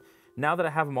little... Now that I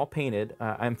have them all painted,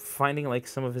 I'm finding like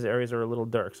some of his areas are a little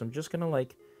dark. So I'm just going to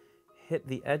like hit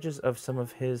the edges of some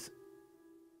of his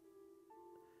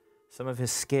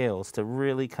scales to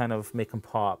really kind of make them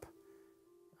pop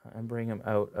and bring them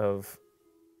out of,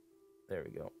 there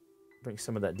we go. Bring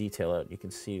some of that detail out. You can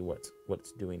see what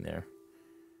it's doing there.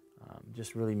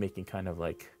 Just really making kind of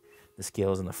like the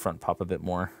scales in the front pop a bit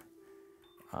more.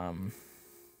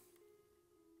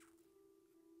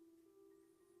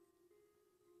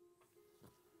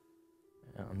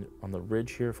 On the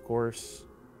ridge here, of course,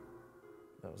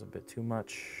 that was a bit too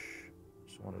much.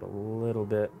 Just wanted a little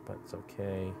bit, but it's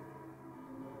okay.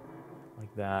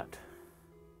 Like that.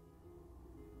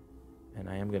 And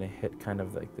I am going to hit kind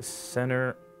of like the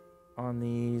center on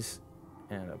these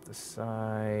and up the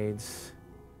sides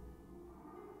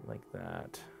like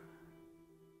that.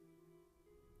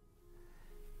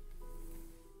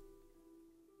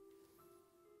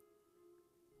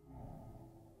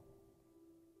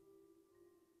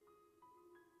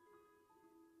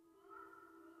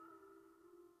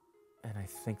 And I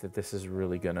think that this is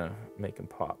really gonna make him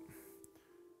pop.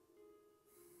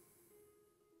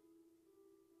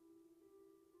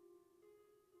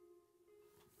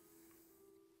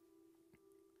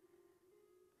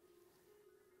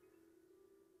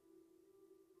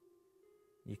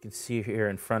 You can see here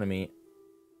in front of me,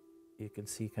 you can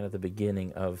see kind of the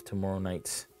beginning of tomorrow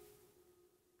night's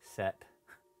set.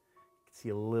 You can see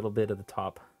a little bit of the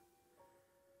top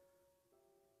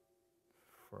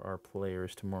for our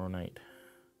players tomorrow night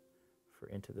for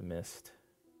Into the Mist.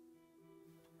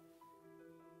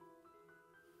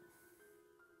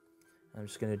 I'm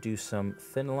just going to do some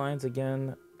thin lines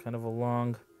again, kind of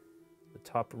along the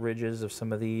top ridges of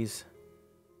some of these.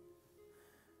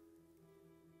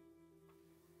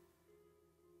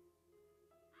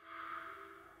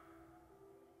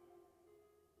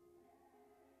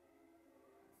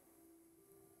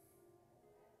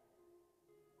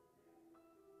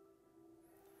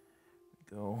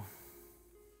 Go.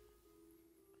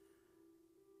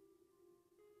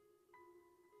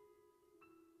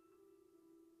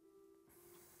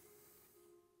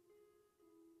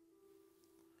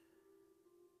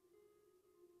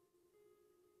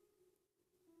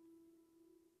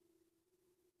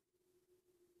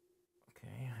 Okay,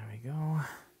 there we go.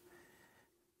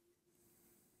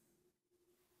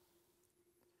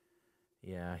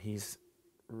 Yeah, he's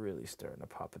really starting to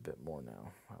pop a bit more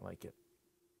now. I like it.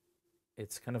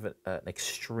 It's kind of an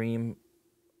extreme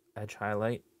edge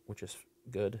highlight, which is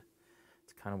good.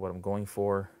 It's kind of what I'm going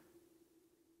for.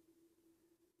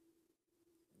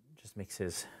 Just makes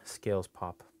his scales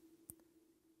pop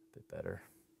a bit better.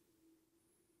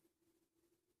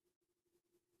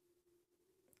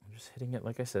 I'm just hitting it,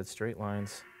 like I said, straight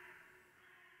lines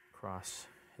across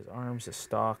his arms, his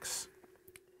stalks.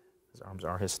 His arms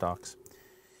are his stalks.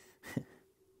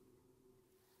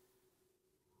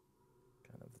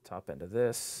 Top end of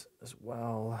this as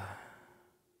well.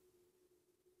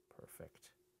 Perfect.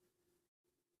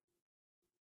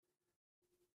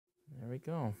 There we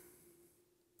go.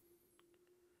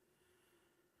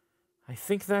 I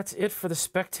think that's it for the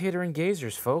Spectator and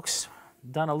Gazers, folks.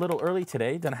 Done a little early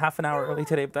today, done half an hour early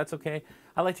today, but that's okay.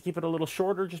 I like to keep it a little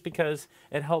shorter just because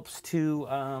it helps to,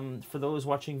 for those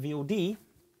watching VOD,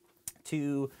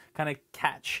 to kind of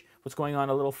catch what's going on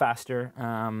a little faster,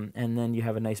 and then you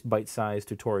have a nice bite-sized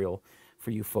tutorial for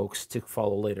you folks to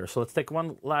follow later. So let's take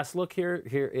one last look here.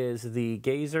 Here is the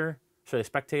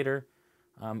Spectator.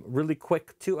 Really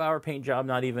quick 2-hour paint job,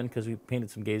 not even, because we painted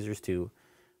some Gazers too.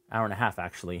 Hour and a half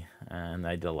actually, and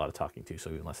I did a lot of talking too,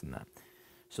 so even less than that.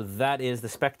 So that is the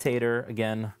Spectator,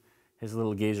 again, his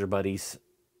little Gazer buddies.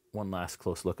 one last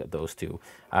close look at those two.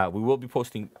 We will be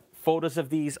posting photos of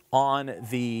these on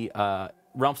the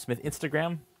RealmSmith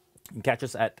Instagram. You can catch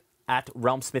us at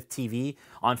RealmSmith TV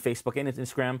on Facebook and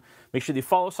Instagram. Make sure that you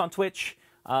follow us on Twitch,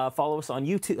 follow us on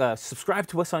YouTube, subscribe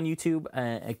to us on YouTube,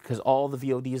 because all the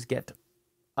VODs get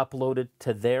uploaded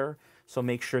to there. So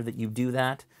make sure that you do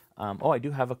that. Oh, I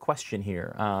do have a question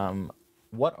here.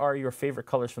 What are your favorite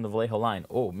colors from the Vallejo line?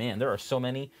 Oh man, there are so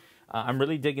many. I'm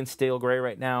really digging stale gray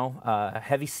right now.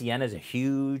 Heavy sienna is a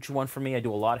huge one for me. I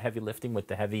do a lot of heavy lifting with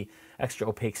the heavy extra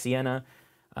opaque sienna.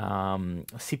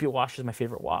 Sepia wash is my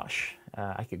favorite wash.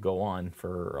 I could go on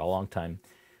for a long time.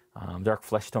 Dark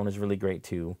flesh tone is really great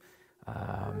too.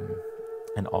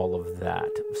 And all of that.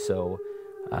 So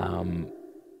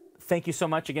thank you so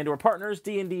much again to our partners,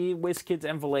 D&D, WizKids,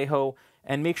 and Vallejo.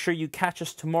 And make sure you catch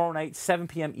us tomorrow night, 7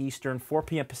 p.m. Eastern, 4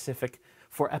 p.m. Pacific,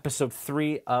 for episode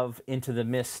 3 of Into the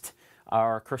Mist,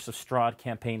 our Curse of Strahd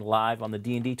campaign, live on the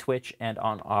D&D Twitch and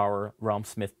on our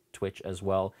RealmSmith Twitch as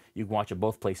well. You can watch it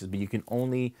both places, but you can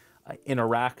only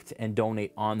interact and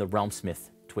donate on the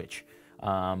RealmSmith Twitch.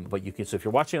 But you can, so if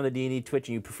you're watching on the D&D Twitch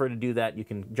and you prefer to do that, you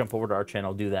can jump over to our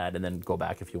channel, do that, and then go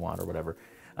back if you want or whatever.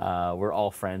 We're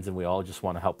all friends, and we all just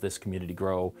want to help this community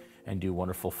grow and do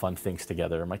wonderful, fun things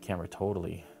together. My camera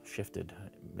totally shifted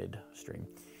mid-stream.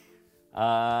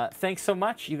 Thanks so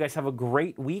much. You guys have a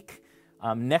great week.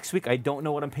 Next week, I don't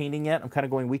know what I'm painting yet. I'm kind of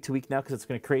going week to week now because it's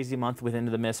been a crazy month with Into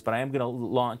the Mist, but I am going to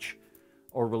launch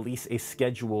or release a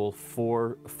schedule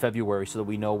for February so that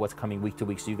we know what's coming week to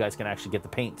week, so you guys can actually get the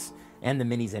paints and the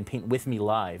minis and paint with me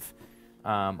live.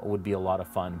 Would be a lot of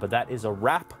fun. But that is a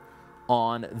wrap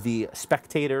on the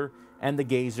Spectator and the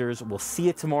Gazers. We'll see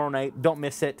you tomorrow night. Don't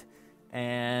miss it.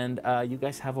 And you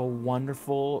guys have a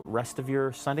wonderful rest of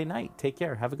your Sunday night. Take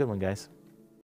care. Have a good one, guys.